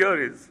telling you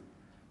here is,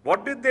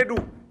 what did they do?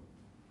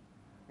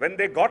 When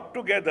they got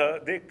together,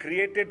 they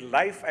created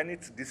life and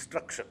its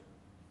destruction.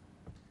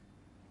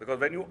 Because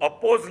when you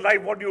oppose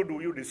life, what do?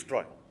 You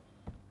destroy.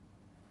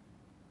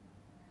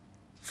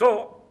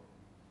 So,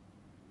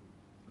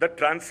 the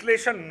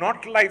translation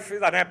not life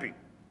is unhappy.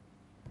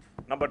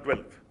 Number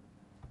 12.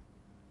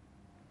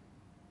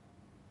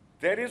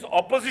 There is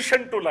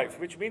opposition to life,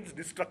 which means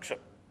destruction.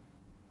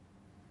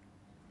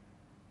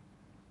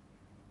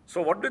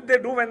 So what did they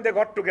do when they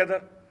got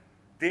together?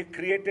 They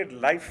created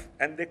life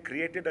and they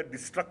created a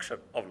destruction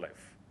of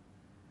life.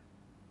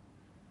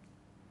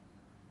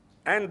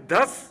 And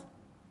thus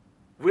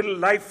will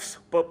life's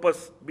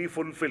purpose be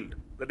fulfilled.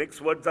 The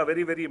next words are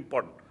very, very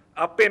important.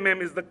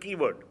 Apemem is the key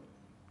word.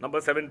 Number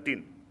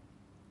 17.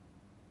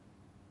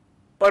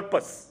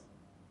 Purpose.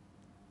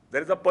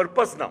 There is a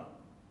purpose now.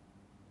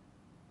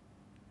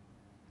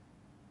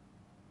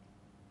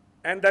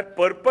 And that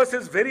purpose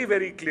is very,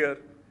 very clear.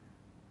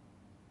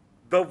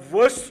 The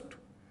worst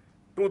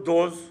to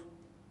those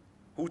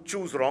who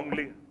choose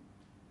wrongly,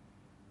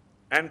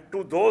 and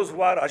to those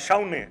who are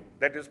ashaune,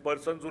 that is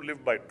persons who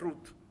live by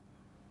truth,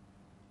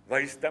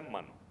 vahistam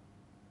mano,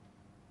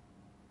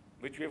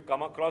 which we have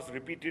come across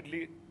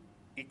repeatedly,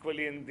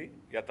 equally in the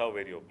Yatha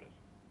variable.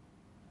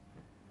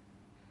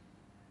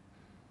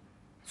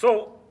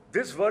 So,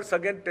 this verse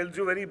again tells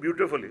you very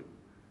beautifully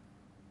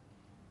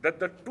that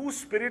the two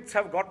spirits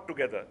have got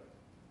together.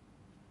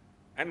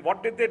 And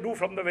what did they do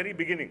from the very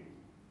beginning?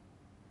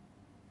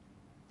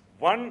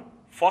 One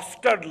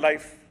fostered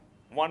life,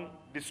 one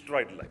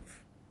destroyed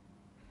life.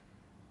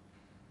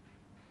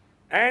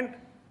 And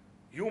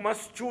you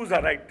must choose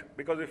aright,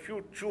 because if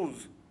you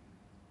choose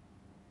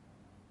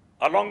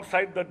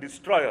alongside the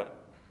destroyer,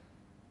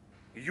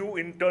 you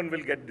in turn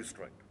will get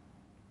destroyed.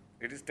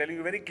 It is telling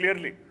you very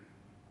clearly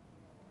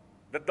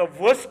that the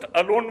worst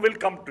alone will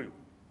come to you.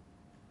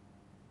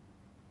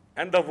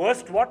 And the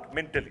worst what?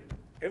 Mentally.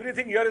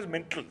 Everything here is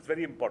mental, it's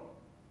very important.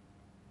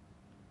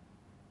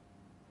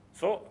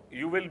 So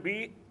you will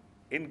be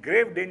in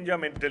grave danger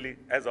mentally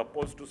as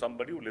opposed to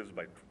somebody who lives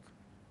by truth.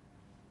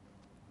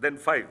 Then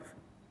 5.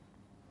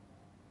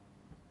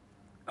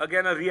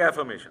 Again a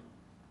reaffirmation.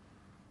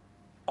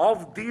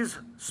 Of these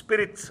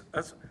spirits,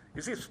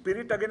 you see,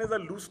 spirit again is a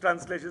loose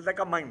translation, it's like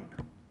a mind.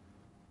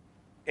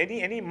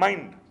 Any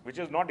mind which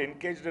is not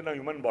encaged in a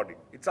human body,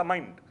 it's a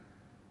mind,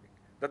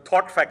 the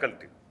thought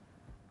faculty.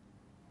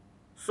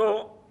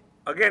 So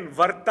again,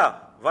 varta,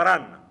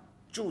 varan,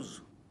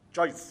 choose,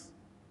 choice.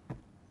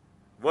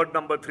 Word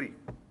number 3.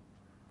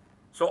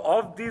 So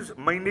of these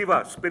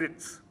Maindiva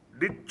spirits,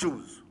 did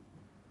choose.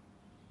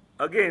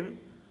 Again,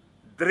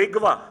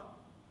 Dregva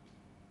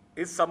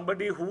is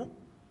somebody who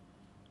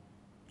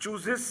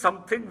chooses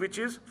something which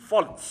is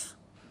false.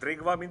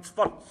 Dregva means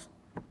false,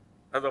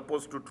 as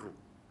opposed to true.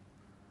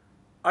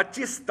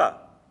 Achista,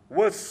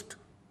 worst,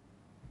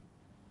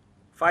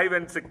 5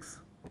 and 6.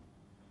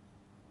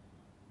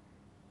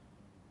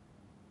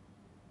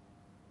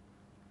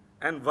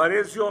 And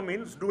Varesyo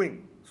means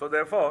doing. So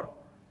therefore,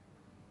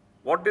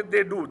 what did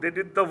they do? They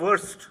did the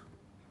worst,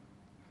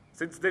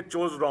 since they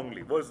chose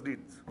wrongly, worst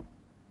deeds.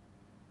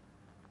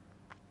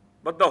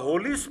 But the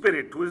Holy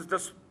Spirit, who is the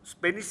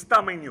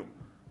Spenista Mainyu,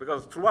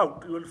 because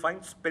throughout you will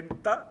find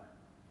Spenta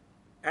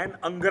and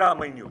Angra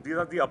Mainyu. These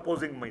are the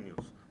opposing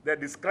Mainyus. They are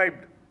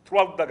described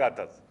throughout the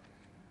Gathas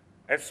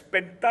as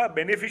Spenta,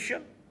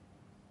 beneficial,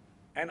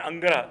 and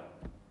Angra,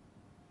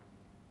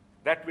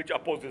 that which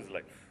opposes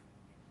life.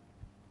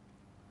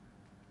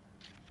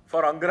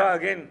 For Angra,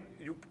 again,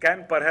 you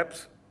can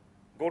perhaps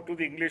go to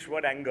the English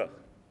word anger,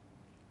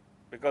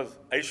 because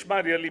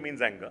Aishma really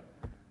means anger.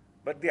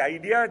 But the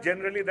idea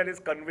generally that is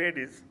conveyed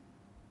is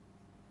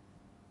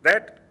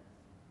that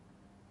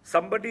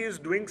somebody is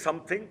doing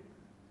something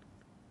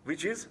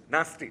which is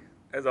nasty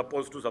as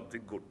opposed to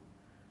something good.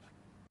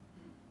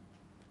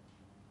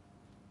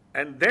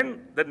 And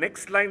then the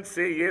next line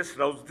say, yes,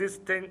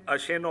 Rausdisteng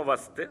Asheno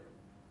Vaste.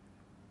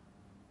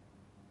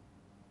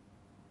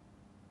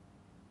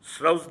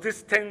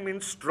 Rausdisteng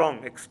means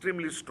strong,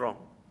 extremely strong.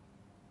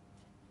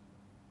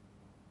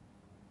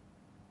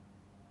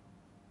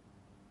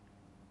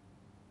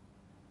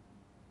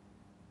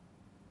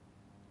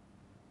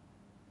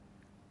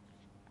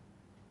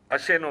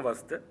 Asheno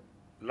Vaste,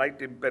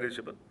 light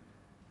imperishable.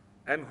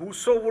 And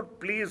whoso would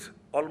please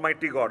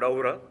Almighty God,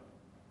 Aura.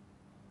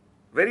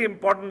 Very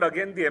important,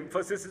 again, the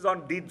emphasis is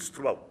on deeds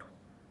throughout.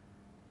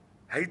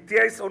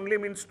 Haityais only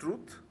means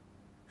truth.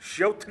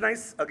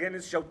 Shautnais, again,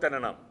 is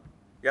Shautananam.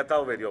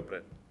 Yatha Veryo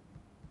prayer.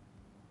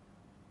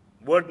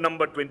 Word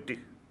number 20.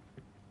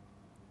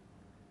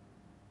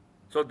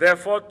 So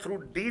therefore,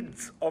 through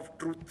deeds of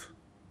truth,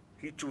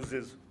 he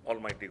chooses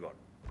Almighty God,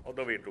 or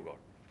the way to God.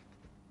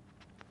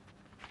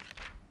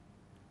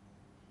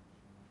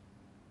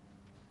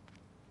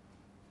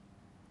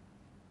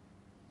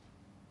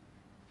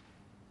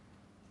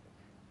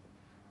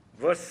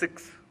 Verse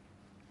 6.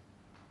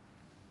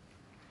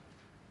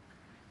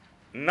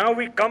 Now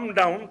we come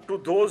down to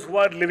those who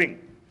are living.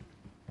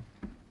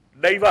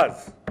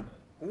 Daivas.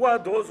 Who are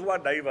those who are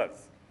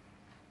daivas?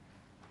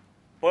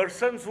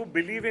 Persons who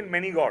believe in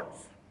many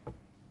gods.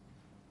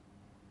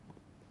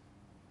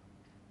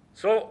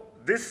 So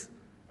this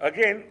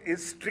again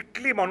is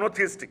strictly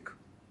monotheistic.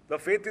 The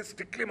faith is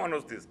strictly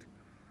monotheistic.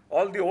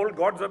 All the old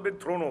gods have been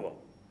thrown over.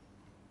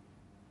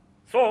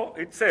 So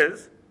it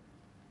says,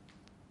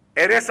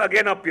 Eres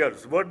again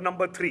appears, word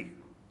number 3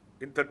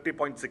 in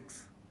 30.6.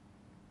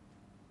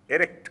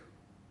 Erect,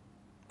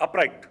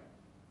 upright.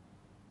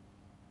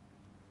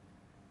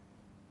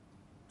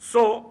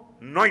 So,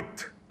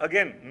 noit,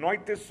 again,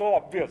 noit is so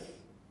obvious.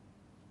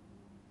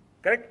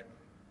 Correct?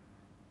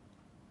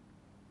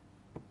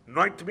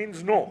 Noit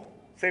means no.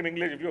 Same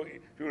English, if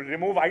you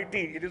remove IT,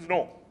 it is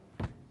no.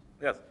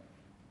 Yes.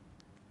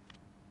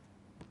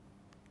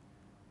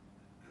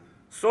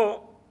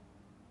 So,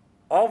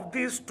 of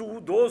these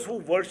two, those who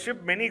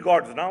worship many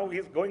gods, now he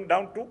is going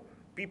down to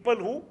people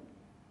who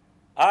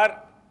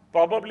are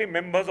probably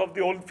members of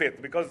the old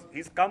faith, because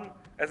he's come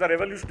as a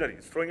revolutionary,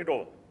 he's throwing it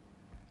over.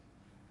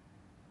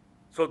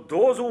 So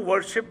those who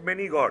worship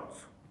many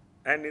gods,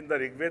 and in the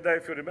Rig Veda,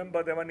 if you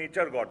remember, they were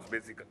nature gods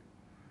basically,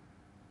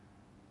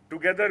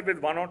 together with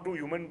one or two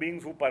human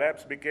beings who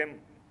perhaps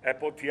became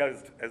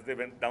apotheized as they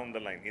went down the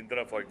line,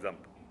 Indra for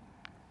example.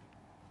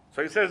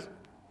 So he says,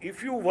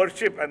 if you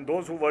worship, and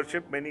those who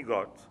worship many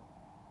gods,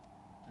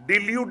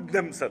 delude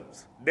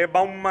themselves.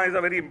 Debaumma is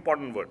a very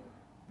important word.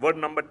 Word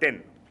number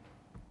 10.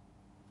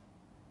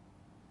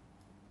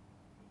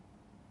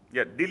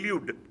 Yeah,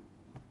 delude.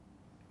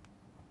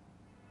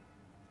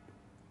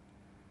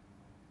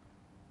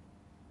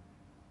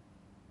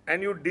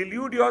 And you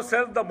delude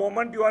yourself the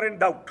moment you are in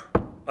doubt.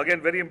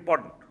 Again, very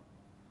important.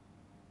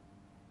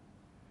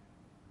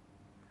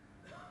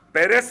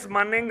 Peres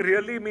manning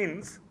really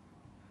means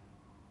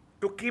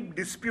to keep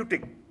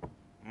disputing.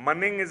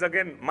 Manning is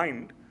again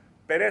mind.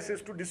 Peres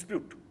is to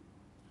dispute.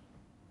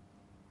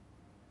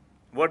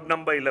 Word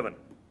number 11.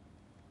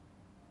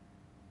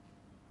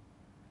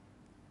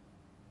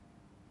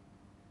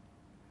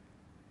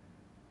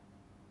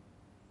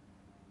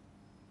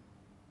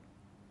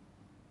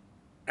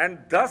 And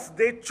thus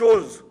they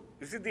chose.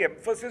 You see, the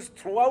emphasis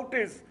throughout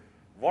is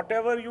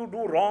whatever you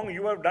do wrong,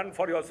 you have done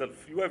for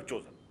yourself. You have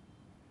chosen.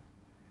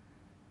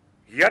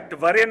 Yat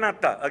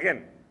varenata,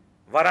 again,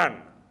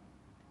 varan.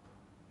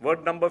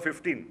 Word number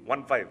 15,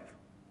 1-5.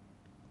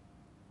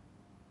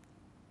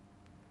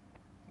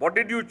 What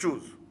did you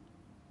choose?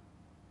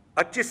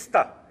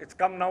 Achista. It's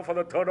come now for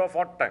the third or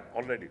fourth time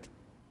already.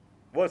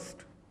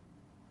 Worst.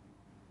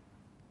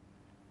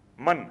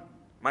 Man,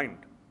 mind.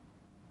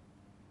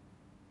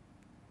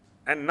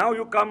 And now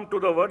you come to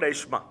the word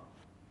Aishma.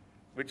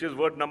 which is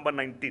word number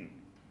 19.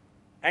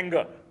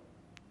 Anger,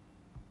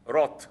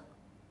 wrath.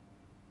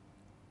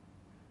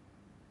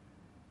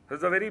 This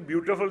is a very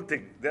beautiful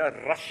thing. They are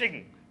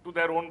rushing to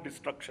their own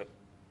destruction.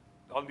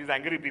 All these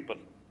angry people.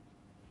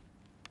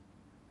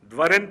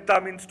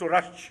 Dvarenta means to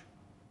rush.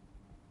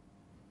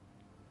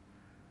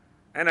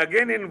 And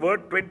again in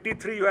word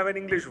 23 you have an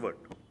English word.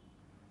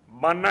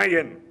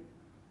 Banayan,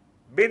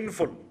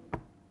 binful.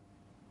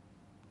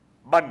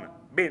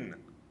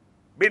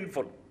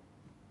 Binful.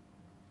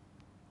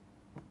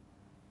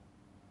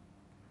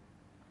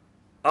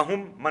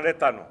 Ahum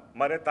maretano.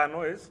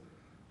 Maretano is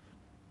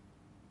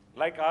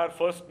like our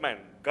first man,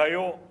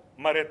 Gayo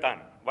Maretan.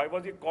 Why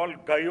was he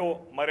called Gayo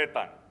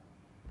Maretan?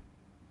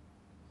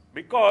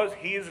 Because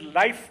he is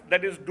life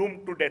that is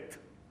doomed to death.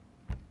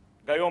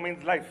 Gayo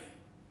means life.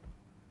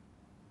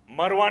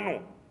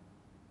 Marwanu,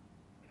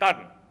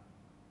 tan,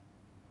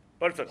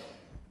 person.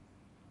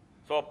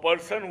 So a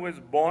person who is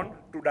born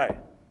to die.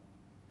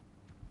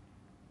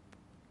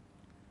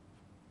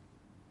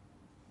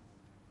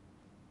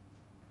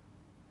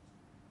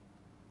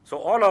 So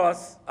all of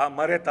us are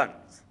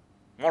Maretans,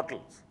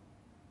 mortals.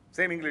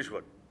 Same English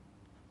word.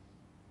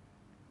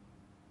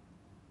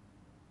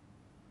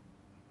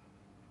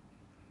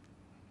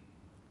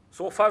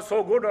 So far,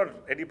 so good, or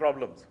any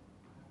problems?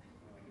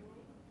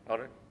 All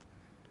right.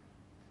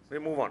 We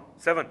move on.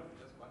 7. Just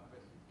one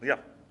question. Yeah.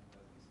 Does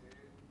he say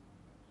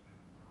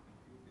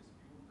you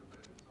dispute the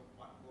presence of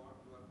one God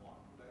who are born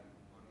to die?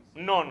 Or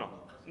is No, no.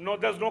 No,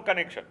 there's no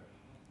connection.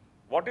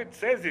 What it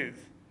says is,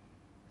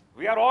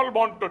 we are all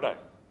born to die.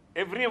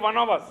 Every one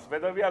of us,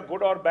 whether we are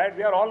good or bad,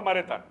 we are all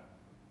Maretan.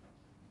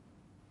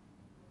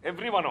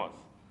 Every one of us.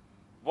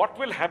 What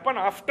will happen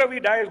after we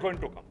die is going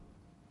to come,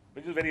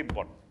 which is very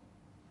important.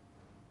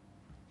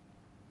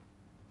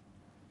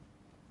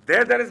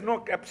 There is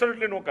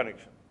absolutely no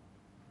connection.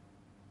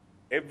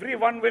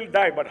 Everyone will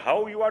die, but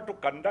how you are to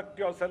conduct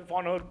yourself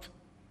on earth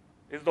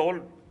is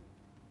the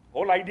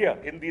whole idea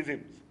in these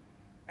hymns.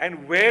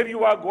 And where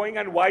you are going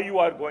and why you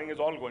are going is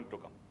all going to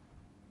come.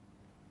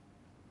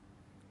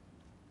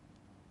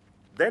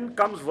 Then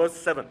comes verse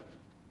 7.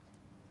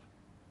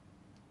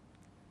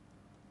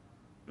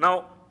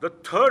 Now, the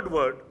third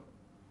word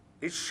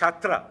is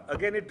Shatra.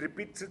 Again, it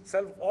repeats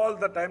itself all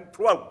the time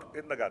throughout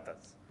in the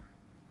Gathas.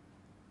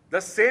 The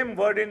same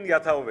word in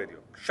Yatha Overio.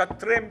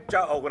 Shatrem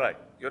cha aurai.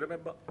 You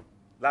remember?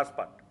 Last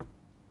part.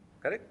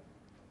 Correct?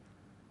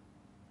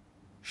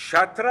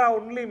 Shatra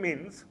only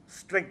means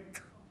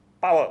strength,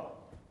 power.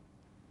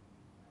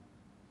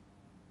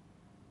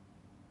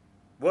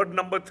 Word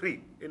number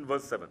 3 in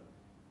verse 7.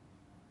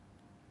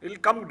 It will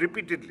come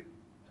repeatedly.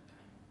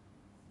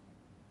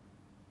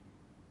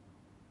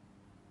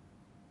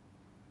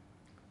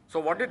 So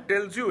what it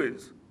tells you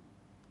is,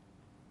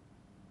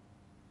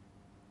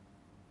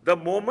 the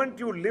moment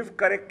you live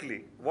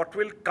correctly, what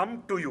will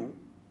come to you,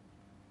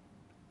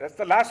 that's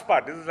the last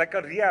part. This is like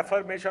a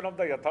reaffirmation of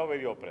the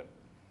Yatha prayer.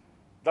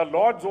 The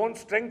Lord's own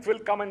strength will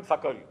come and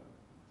succor you.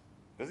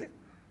 You see?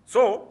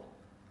 So,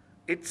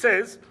 it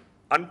says,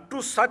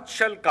 unto such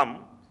shall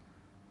come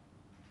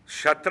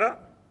Shatra,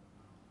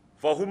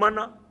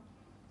 Vahumana,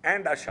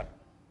 and Asha.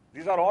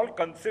 These are all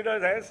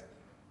considered as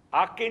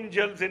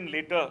archangels in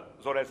later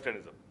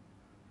Zoroastrianism.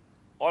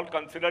 All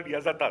considered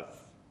Yazatas.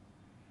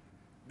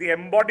 The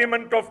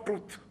embodiment of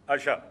truth,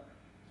 Asha.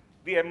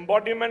 The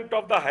embodiment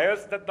of the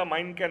highest that the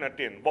mind can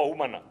attain,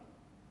 Vahumana.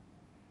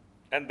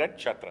 And then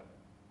Shatra.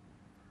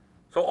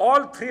 So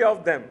all three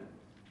of them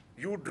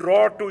you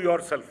draw to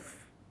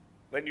yourself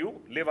when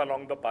you live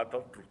along the path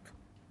of truth.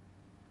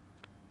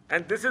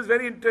 And this is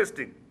very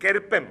interesting.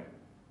 Kerpem.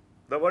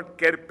 The word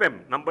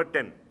kerpem, number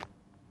 10.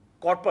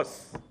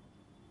 Corpus.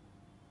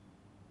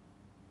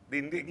 The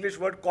English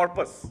word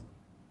corpus.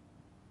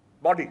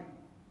 Body.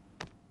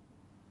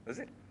 Is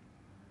it?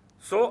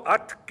 So,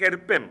 at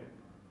kerpem,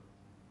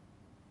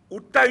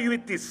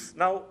 uttayuitis.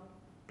 Now,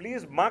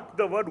 please mark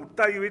the word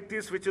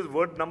uttayuitis, which is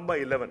word number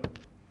 11.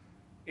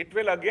 It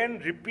will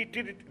again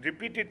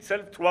repeat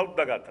itself throughout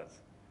the Gathas.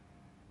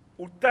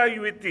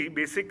 Uttayuiti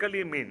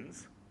basically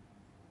means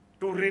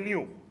to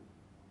renew.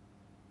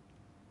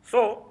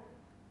 So,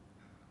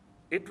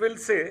 it will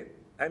say,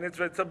 and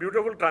it's a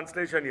beautiful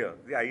translation here,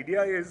 the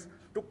idea is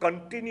to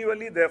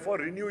continually therefore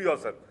renew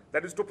yourself,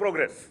 that is to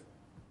progress.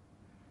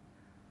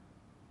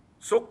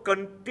 So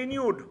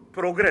continued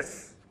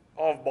progress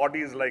of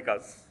bodies like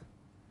us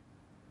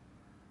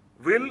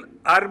will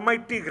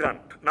Almighty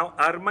grant. Now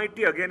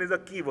Almighty again is a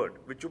key word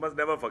which you must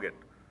never forget.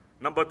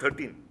 Number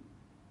 13.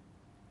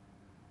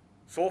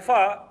 So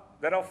far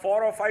there are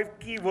 4 or 5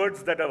 key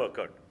words that have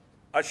occurred.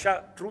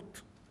 Asha,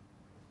 truth.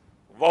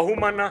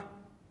 Vahumana,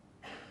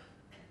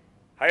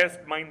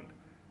 highest mind.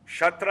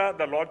 Shatra,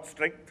 the Lord's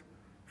strength.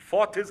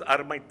 4th is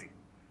Almighty.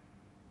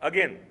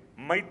 Again,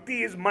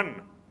 mighty is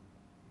man.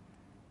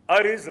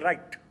 Ar is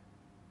right.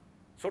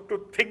 So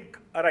to think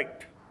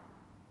aright.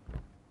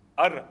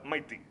 Ar,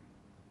 mighty.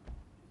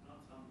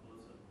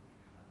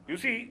 You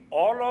see,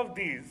 all of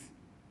these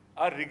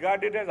are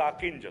regarded as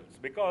archangels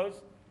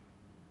because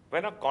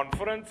when a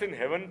conference in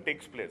heaven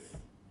takes place,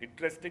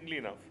 interestingly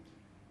enough,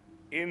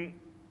 in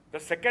the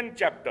second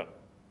chapter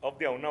of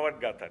the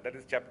Avnavat Gatha, that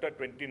is chapter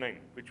 29,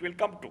 which we'll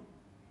come to.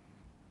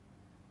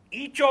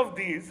 Each of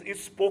these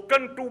is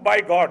spoken to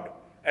by God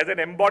as an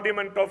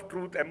embodiment of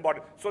truth,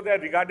 so they are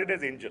regarded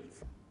as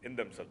angels in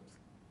themselves.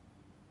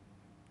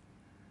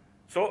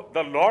 So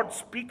the Lord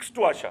speaks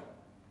to Asha,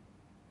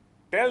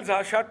 tells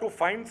Asha to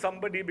find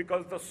somebody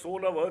because the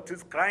soul of earth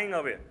is crying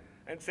away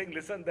and saying,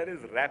 listen, there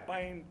is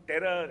rapine,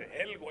 terror,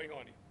 hell going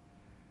on here.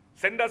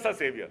 Send us a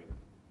savior.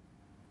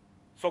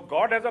 So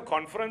God has a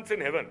conference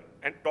in heaven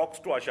and talks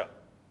to Asha,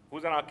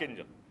 who's an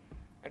archangel,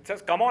 and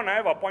says, come on, I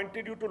have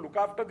appointed you to look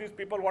after these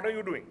people. What are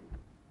you doing?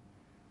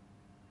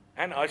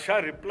 And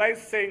Asha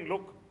replies saying,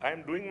 look, I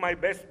am doing my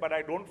best, but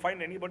I don't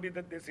find anybody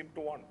that they seem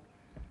to want.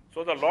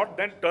 So the Lord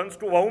then turns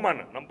to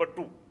Vahumana, number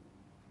 2,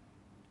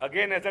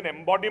 again as an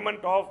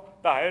embodiment of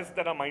the highest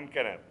that a mind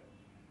can have.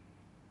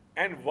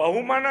 And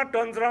Vahumana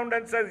turns around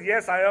and says,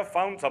 yes, I have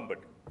found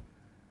somebody.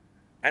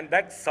 And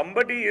that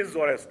somebody is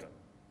Zoroaster.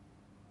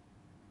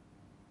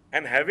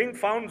 And having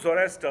found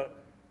Zoroaster,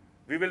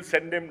 we will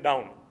send him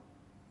down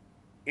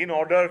in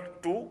order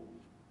to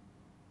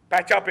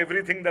patch up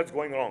everything that's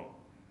going wrong.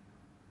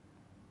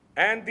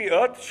 And the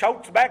earth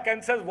shouts back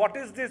and says, what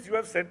is this? You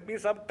have sent me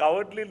some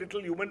cowardly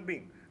little human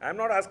being. I am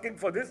not asking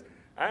for this.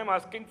 I am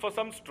asking for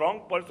some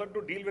strong person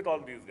to deal with all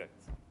these guys.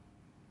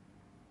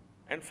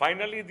 And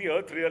finally, the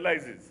earth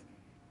realizes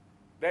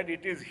that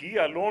it is he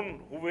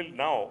alone who will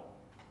now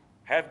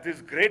have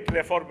this great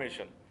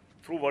reformation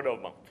through word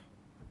of mouth,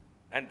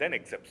 and then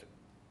accepts it.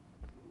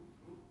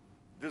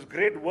 This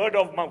great word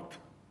of mouth,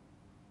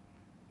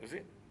 you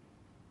see?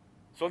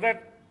 So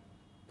that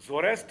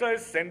Zoroaster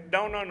is sent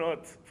down on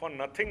earth for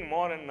nothing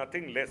more and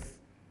nothing less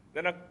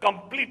than a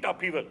complete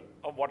upheaval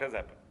of what has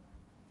happened.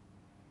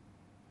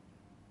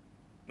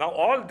 Now,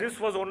 all this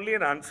was only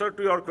an answer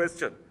to your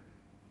question,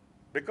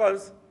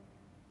 because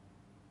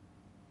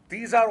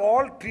these are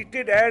all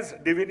treated as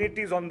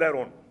divinities on their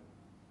own,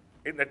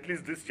 in at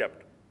least this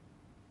chapter.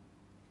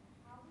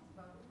 How is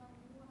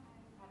Varumanu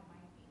and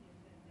Almighty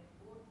different? They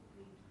both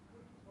treat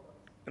good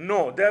thoughts.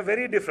 No, they are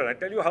very different. I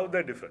tell you how they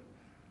are different.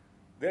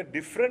 They are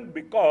different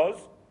because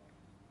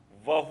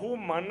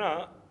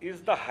Vahumana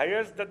is the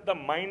highest that the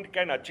mind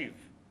can achieve.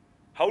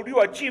 How do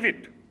you achieve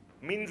it?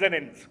 Means and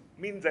ends.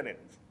 Means and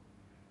ends.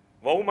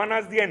 Vahumana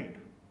is the end.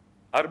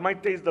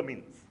 Armaita is the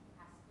means.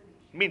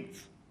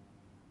 Means.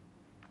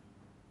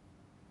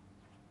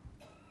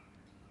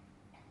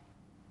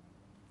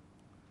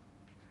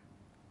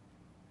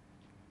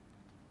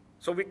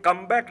 So we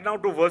come back now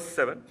to verse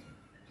 7.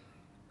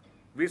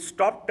 We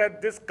stopped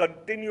at this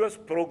continuous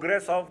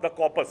progress of the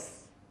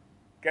corpus,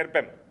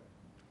 Kerpem.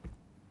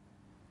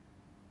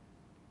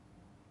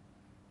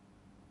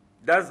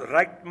 Does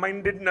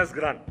right-mindedness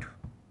grant?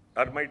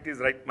 Armaita is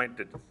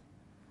right-mindedness.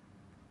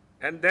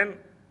 And then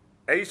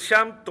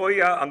Aisham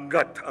Toya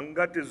Angat.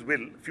 Angat is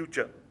will,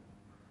 future.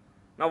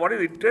 Now what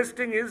is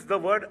interesting is the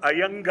word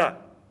Ayanga,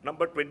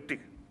 number 20.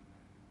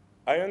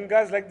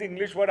 Ayanga is like the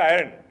English word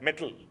iron,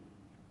 metal.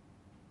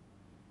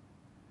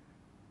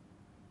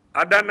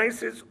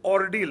 Adonais is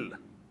ordeal.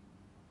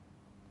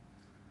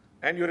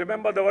 And you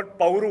remember the word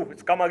Pauru,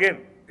 it's come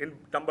again in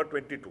number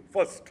 22,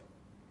 first.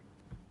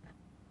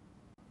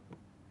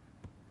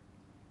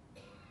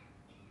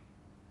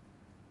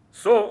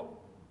 So,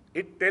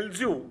 it tells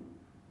you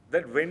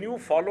that when you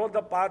follow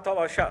the path of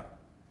Asha,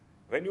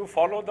 when you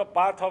follow the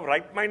path of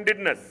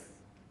right-mindedness,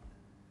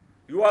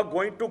 you are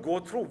going to go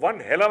through one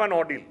hell of an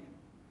ordeal,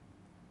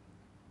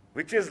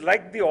 which is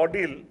like the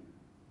ordeal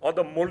or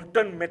the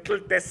molten metal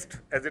test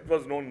as it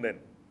was known then.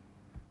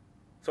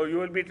 So you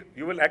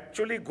will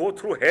actually go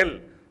through hell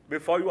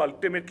before you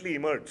ultimately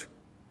emerge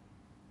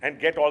and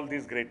get all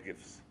these great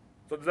gifts.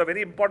 So this is a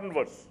very important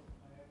verse.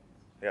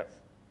 Yes.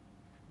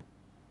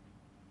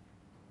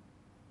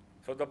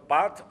 So the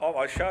path of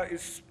Asha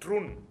is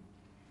strewn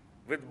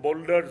with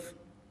boulders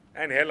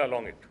and hell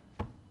along it,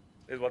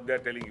 is what they are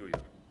telling you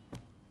here.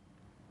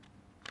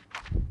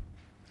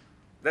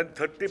 Then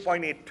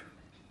 30.8.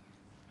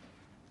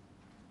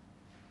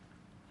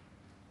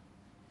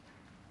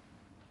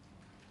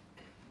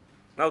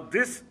 Now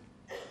this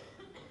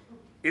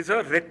is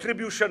a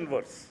retribution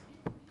verse.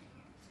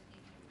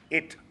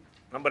 8,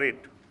 number 8,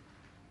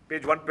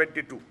 page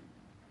 122.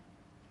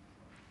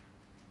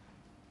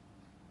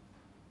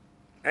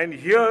 And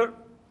here,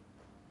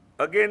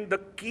 again, the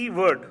key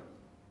word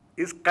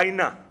is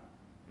kaina,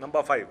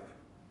 number 5.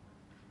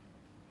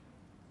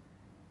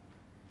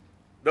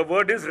 The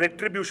word is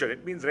retribution.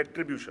 It means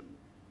retribution.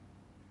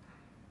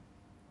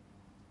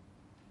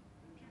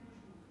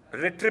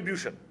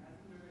 Retribution.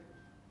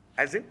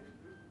 As in?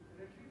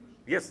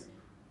 Yes.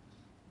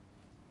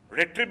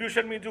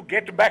 Retribution means you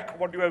get back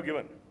what you have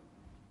given.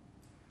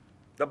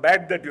 The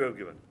bad that you have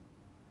given.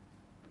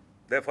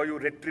 Therefore, you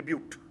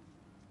retribute.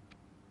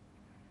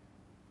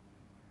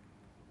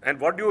 And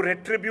what do you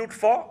retribute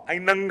for?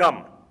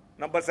 Ainangam,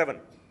 number 7.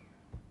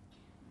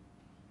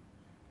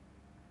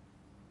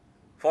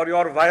 For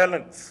your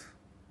violence.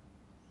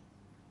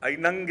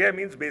 Ainange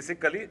means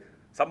basically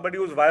somebody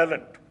who is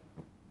violent.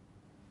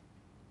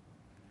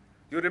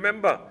 You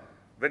remember,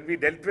 when we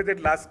dealt with it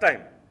last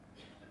time,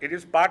 it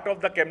is part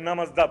of the Kemna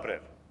Mazda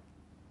prayer.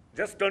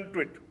 Just turn to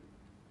it.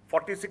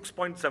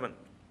 46.7.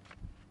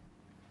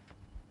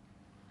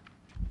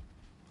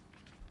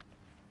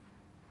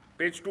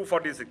 Page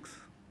 246.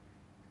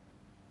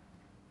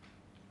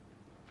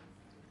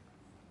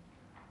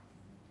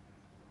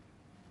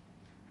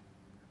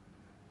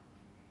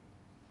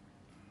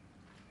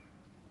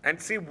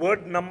 And see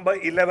word number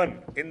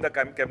 11 in the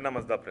Kemna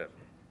Mazda prayer.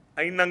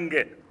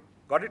 Ainange.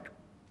 Got it?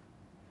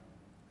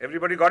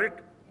 Everybody got it?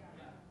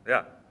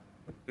 Yeah.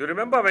 You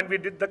remember when we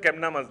did the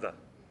Kemna Mazda?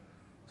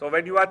 So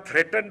when you are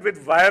threatened with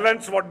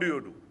violence, what do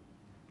you do?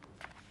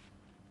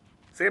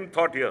 Same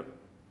thought here.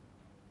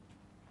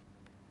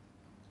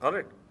 All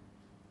right.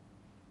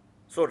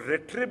 So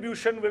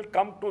retribution will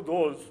come to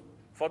those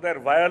for their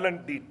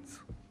violent deeds.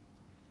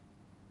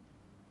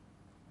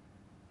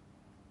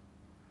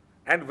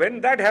 And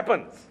when that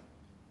happens,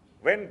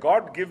 when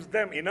God gives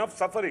them enough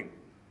suffering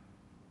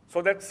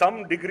so that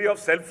some degree of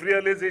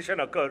self-realization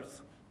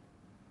occurs,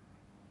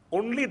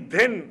 only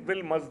then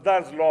will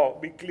Mazda's law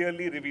be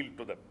clearly revealed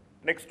to them.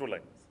 Next two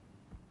lines.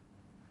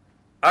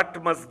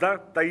 At Mazda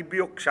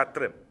taibyo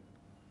kshatrem.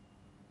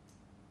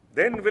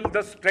 Then will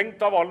the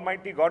strength of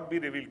Almighty God be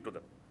revealed to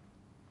them.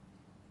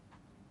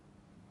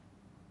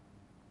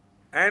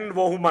 And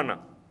Vahumana,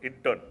 in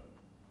turn.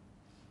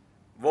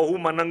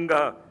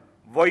 Vahumananga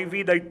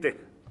Vaividaite.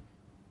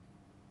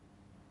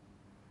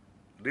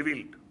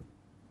 Revealed.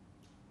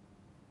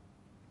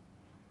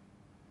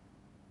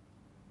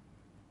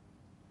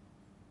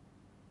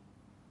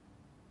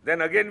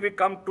 Then again we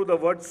come to the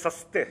word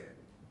saste,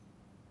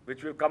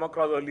 which we've come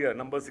across earlier,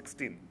 number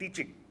 16,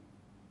 teaching.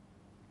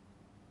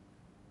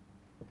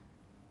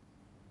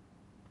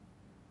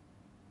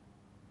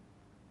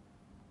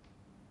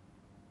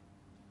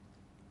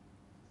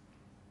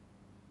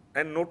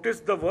 And notice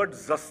the word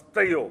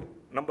zastayo,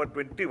 number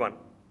 21.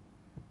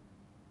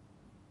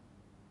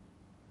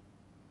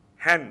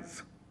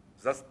 Hands.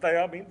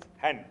 Zastaya means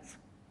hands.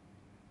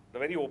 The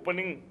very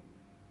opening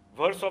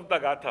verse of the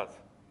Gathas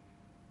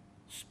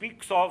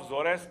speaks of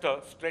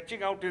Zoroaster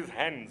stretching out his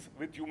hands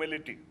with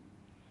humility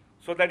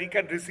so that he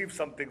can receive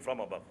something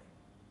from above.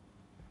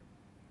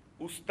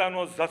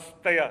 Ustano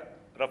zastaya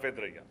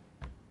rafedraya.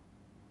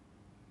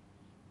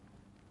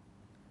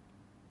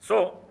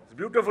 So, it's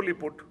beautifully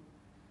put.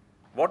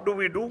 What do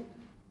we do?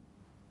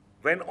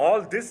 When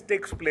all this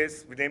takes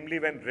place, namely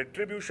when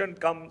retribution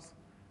comes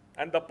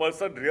and the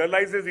person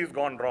realizes he's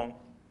gone wrong,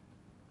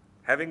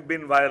 having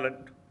been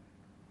violent,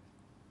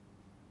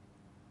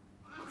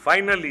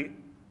 finally,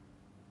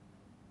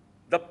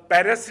 the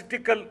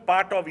parasitical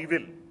part of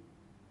evil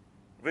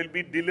will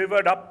be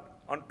delivered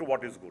up unto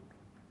what is good.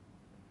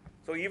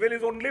 So evil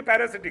is only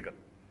parasitical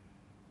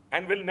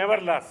and will never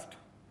last,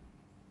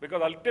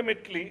 because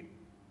ultimately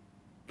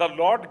the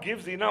Lord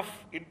gives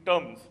enough in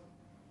terms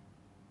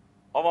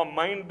of a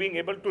mind being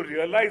able to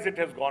realize it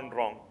has gone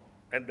wrong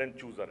and then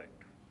choose a right.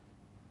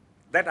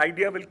 That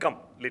idea will come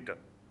later.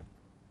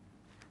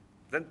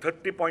 Then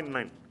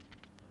 30.9.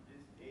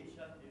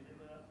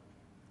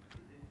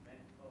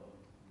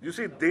 You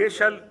see, they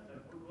shall,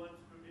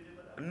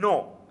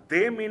 no,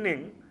 they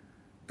meaning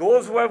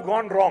those who have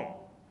gone wrong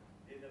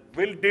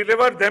will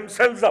deliver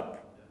themselves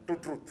up to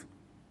truth.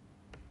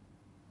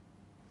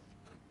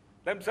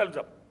 Themselves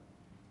up.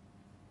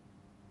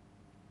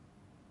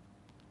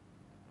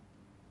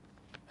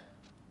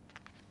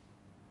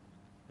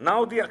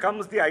 Now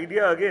comes the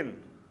idea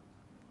again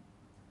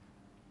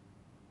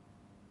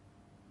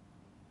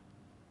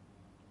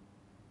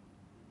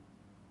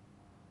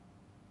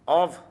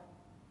of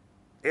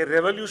a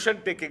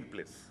revolution taking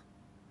place.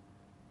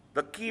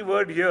 The key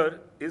word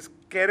here is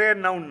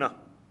kerenauna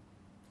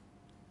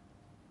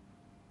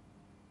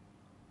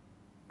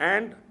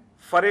and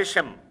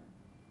fareshem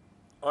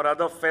or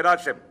other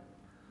ferashem.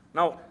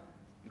 Now,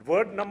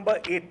 word number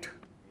 8,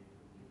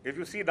 if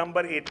you see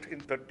number 8 in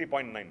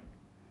 30.9,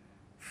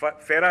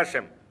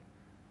 ferashem,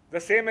 the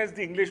same as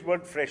the English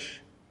word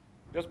fresh.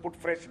 Just put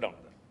fresh down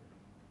there.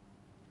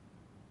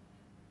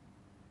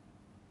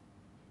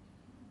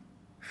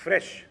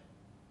 Fresh.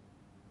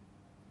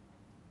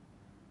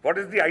 What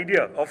is the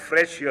idea of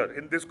fresh here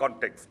in this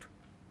context?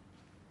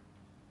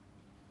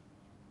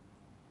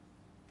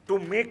 To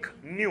make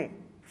new,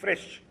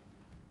 fresh,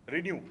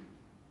 renew.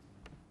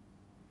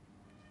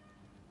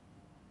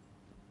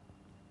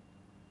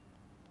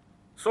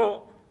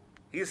 So,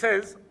 he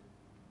says,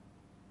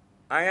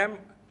 I am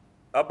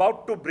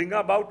about to bring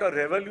about a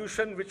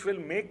revolution which will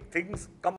make things come